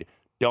lead,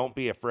 don't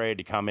be afraid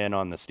to come in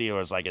on the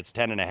Steelers like it's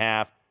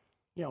 10.5.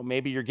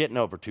 Maybe you're getting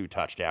over 2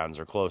 touchdowns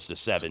or close to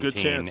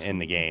 17 in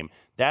the game.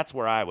 That's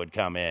where I would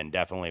come in,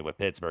 definitely with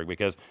Pittsburgh,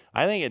 because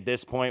I think at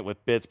this point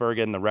with Pittsburgh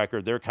and the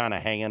record, they're kind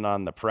of hanging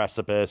on the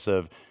precipice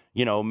of,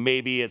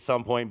 maybe at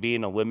some point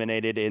being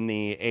eliminated in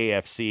the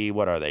AFC.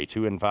 What are they,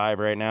 2-5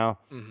 right now?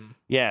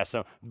 Yeah,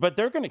 but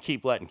they're going to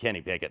keep letting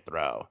Kenny Pickett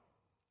throw.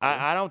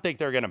 I don't think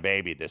they're going to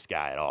baby this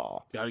guy at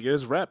all. Got to get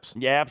his reps.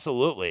 Yeah,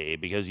 absolutely,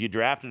 because you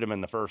drafted him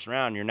in the first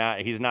round.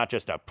 He's not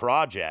just a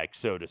project,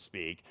 so to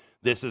speak.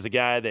 This is a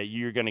guy that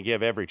you're going to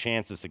give every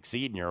chance to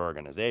succeed in your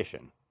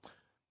organization.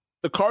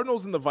 The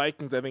Cardinals and the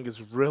Vikings, I think,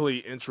 is really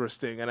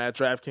interesting. And at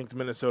DraftKings,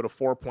 Minnesota,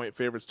 4-point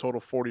favorites, total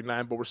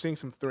 49. But we're seeing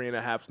some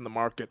 3.5s in the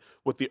market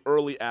with the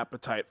early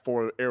appetite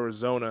for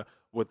Arizona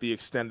with the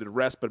extended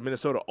rest. But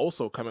Minnesota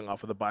also coming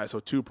off of the bye, so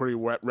 2 pretty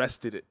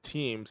rested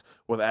teams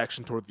with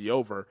action toward the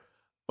over.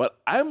 But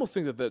I almost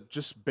think that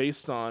just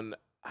based on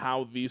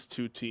how these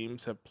 2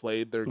 teams have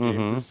played their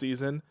games this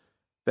season,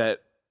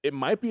 that it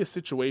might be a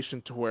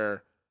situation to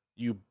where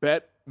you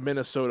bet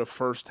Minnesota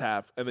first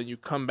half and then you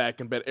come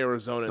back and bet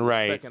Arizona in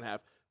the second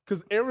half.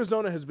 Because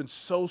Arizona has been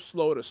so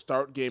slow to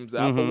start games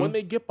out. But when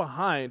they get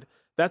behind,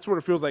 that's where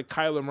it feels like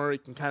Kyler Murray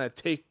can kind of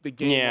take the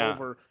game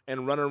over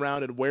and run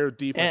around and wear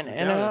defenses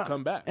down and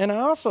come back. And I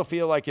also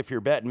feel like if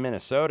you're betting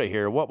Minnesota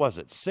here, what was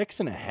it,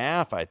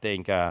 6.5, I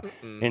think,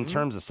 in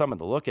terms of some of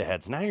the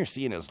look-aheads. Now you're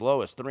seeing as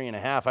low as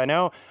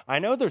 3.5. I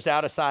know there's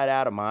out of sight,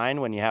 out of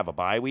mind when you have a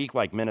bye week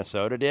like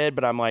Minnesota did,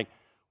 but I'm like,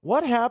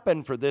 what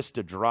happened for this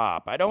to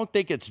drop? I don't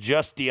think it's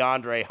just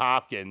DeAndre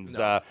Hopkins,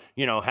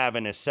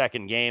 having his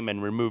second game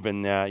and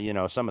removing,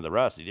 some of the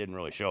rust. He didn't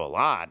really show a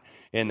lot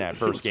in that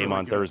first game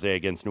on Thursday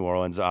against New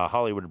Orleans.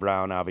 Hollywood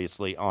Brown,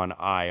 obviously, on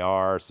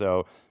IR.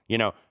 So,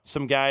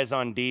 some guys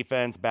on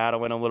defense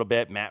battling a little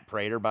bit. Matt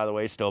Prater, by the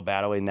way, still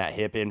battling that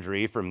hip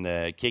injury from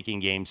the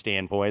kicking game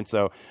standpoint.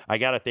 So I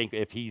got to think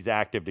if he's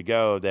active to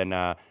go,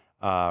 then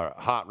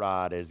Hot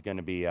Rod is going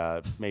to be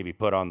maybe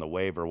put on the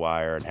waiver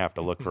wire and have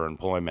to look for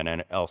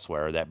employment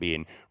elsewhere, that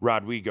being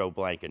Rodrigo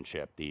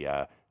Blankenship,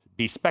 the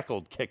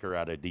bespeckled kicker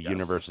out of the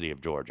University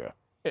of Georgia.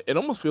 It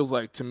almost feels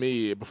like, to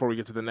me, before we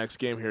get to the next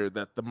game here,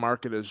 that the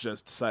market is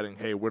just deciding,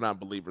 hey, we're not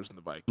believers in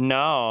the Vikings.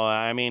 No,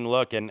 I mean,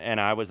 look, and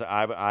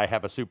I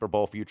have a Super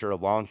Bowl future, a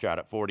long shot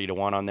at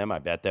 40-1 on them. I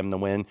bet them to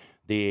win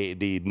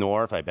the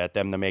North. I bet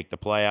them to make the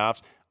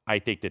playoffs. I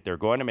think that they're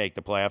going to make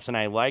the playoffs, and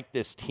I like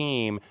this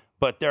team,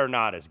 but they're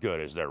not as good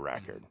as their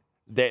record.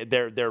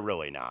 They're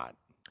really not.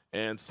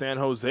 And San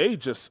Jose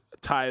just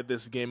tied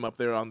this game up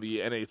there on the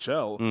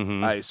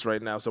NHL ice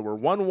right now. So we're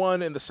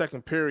 1-1 in the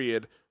second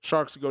period.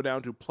 Sharks go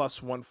down to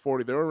plus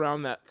 140. They're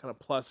around that kind of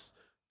plus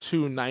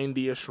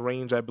 290-ish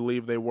range, I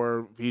believe they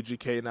were.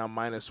 VGK now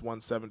minus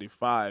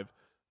 175.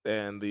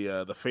 And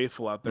the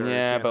faithful out there.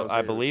 Yeah, but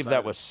I believe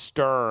that was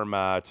Sturm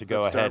to go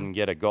ahead and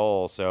get a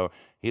goal. So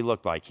he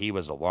looked like he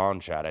was a long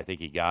shot. I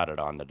think he got it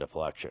on the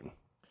deflection.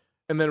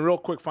 And then real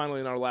quick, finally,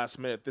 in our last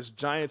minute, this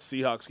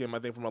Giants-Seahawks game, I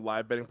think from a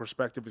live betting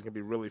perspective, is going to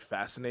be really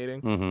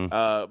fascinating.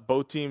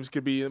 Both teams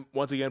could be,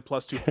 once again,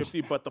 plus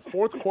 250, but the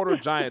fourth quarter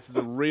Giants is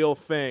a real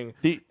thing,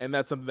 and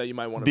that's something that you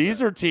might want to bet.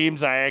 These are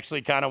teams I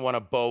actually kind of want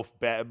to both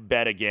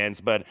bet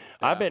against, but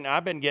I've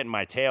been getting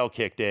my tail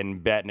kicked in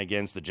betting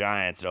against the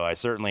Giants, though. I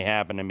certainly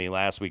happened to me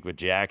last week with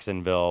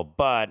Jacksonville,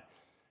 but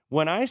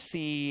when I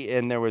see,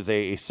 and there was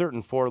a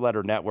certain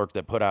four-letter network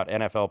that put out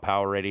NFL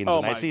power ratings,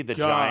 and I see the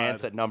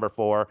Giants at number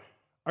 4,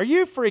 are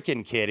you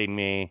freaking kidding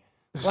me?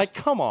 Like,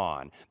 come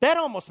on. That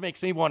almost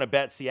makes me want to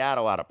bet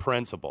Seattle out of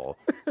principle,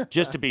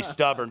 just to be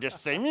stubborn, just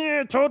to say,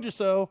 yeah, I told you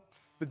so.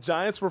 The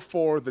Giants were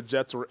 4, the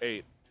Jets were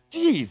 8.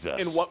 Jesus.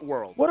 In what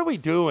world? What are we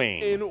doing?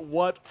 In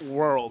what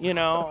world? You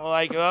know,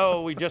 like,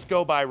 we just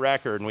go by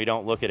record and we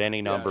don't look at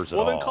any numbers at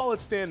all. Well, then call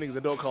it standings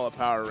and don't call it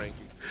power rankings.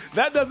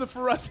 That does it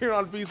for us here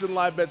on VSiN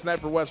Live Bet tonight.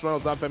 For Wes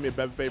Reynolds, I'm Femi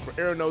Abebefe.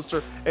 For Aaron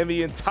Oster and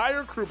the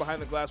entire crew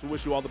behind the glass, we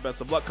wish you all the best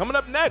of luck. Coming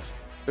up next,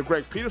 the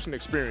Greg Peterson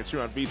Experience here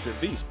on VSiN,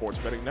 the Sports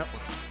Betting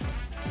Network.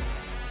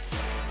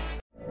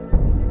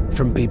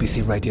 From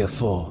BBC Radio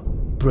 4,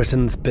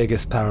 Britain's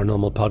biggest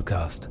paranormal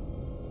podcast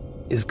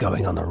is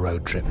going on a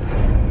road trip.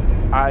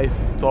 I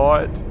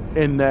thought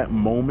in that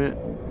moment,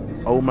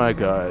 oh my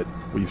God,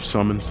 we've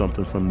summoned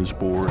something from this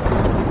board.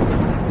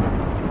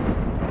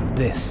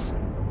 This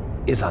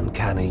is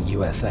Uncanny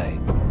USA.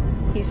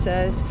 He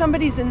says,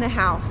 somebody's in the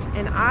house,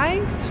 and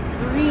I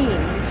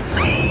screamed.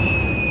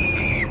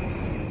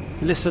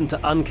 Listen to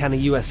Uncanny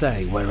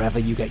USA wherever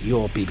you get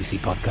your BBC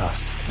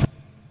podcasts,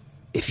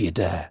 if you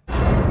dare.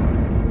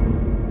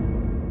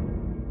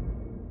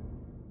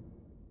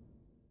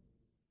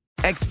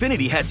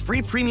 Xfinity has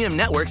free premium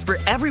networks for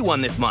everyone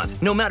this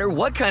month, no matter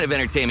what kind of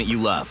entertainment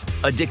you love.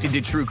 Addicted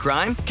to true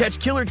crime? Catch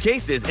killer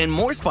cases and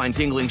more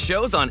spine-tingling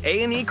shows on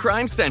A&E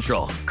Crime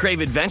Central. Crave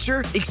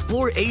adventure?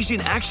 Explore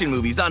Asian action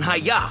movies on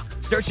Hi-YAH.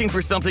 Searching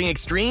for something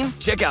extreme?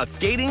 Check out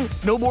skating,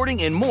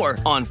 snowboarding, and more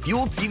on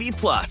Fuel TV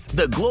Plus,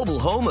 the global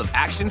home of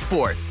action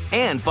sports.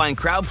 And find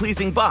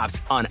crowd-pleasing bops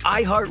on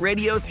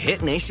iHeartRadio's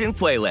Hit Nation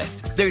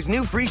playlist. There's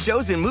new free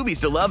shows and movies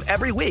to love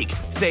every week.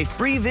 Say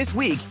free this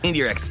week in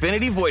your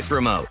Xfinity voice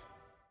remote.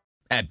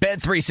 At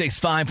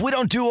Bet365, we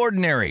don't do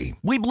ordinary.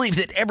 We believe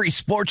that every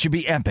sport should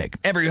be epic.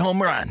 Every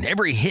home run,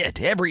 every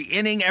hit, every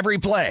inning, every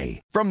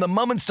play. From the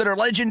moments that are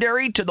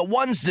legendary to the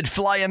ones that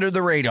fly under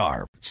the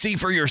radar. See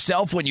for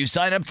yourself when you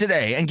sign up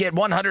today and get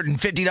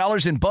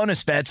 $150 in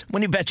bonus bets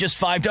when you bet just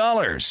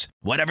 $5.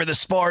 Whatever the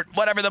sport,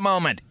 whatever the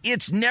moment,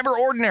 it's never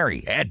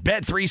ordinary at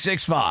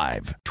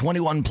Bet365.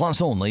 21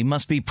 plus only.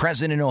 Must be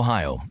present in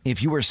Ohio.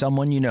 If you or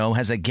someone you know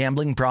has a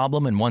gambling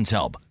problem and wants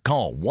help,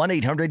 call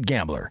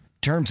 1-800-GAMBLER.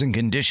 Terms and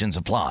conditions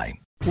apply.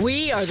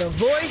 We are the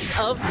voice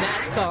of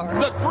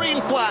NASCAR. The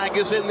green flag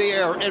is in the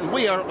air, and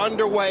we are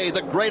underway.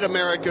 The Great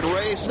American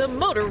Race. The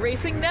Motor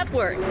Racing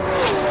Network.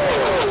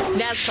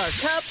 NASCAR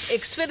Cup,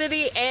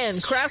 Xfinity,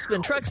 and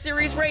Craftsman Truck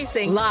Series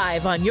Racing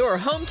live on your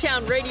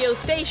hometown radio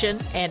station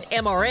and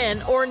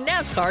MRN or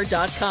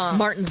NASCAR.com.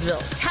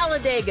 Martinsville,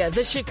 Talladega,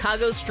 the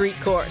Chicago Street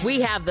Course.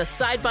 We have the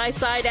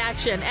side-by-side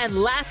action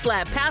and last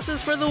lap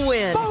passes for the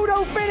win.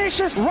 Photo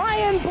finishes.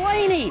 Ryan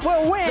Blaney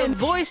will win. The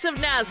voice of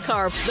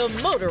NASCAR,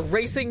 the Motor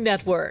Racing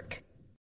Network.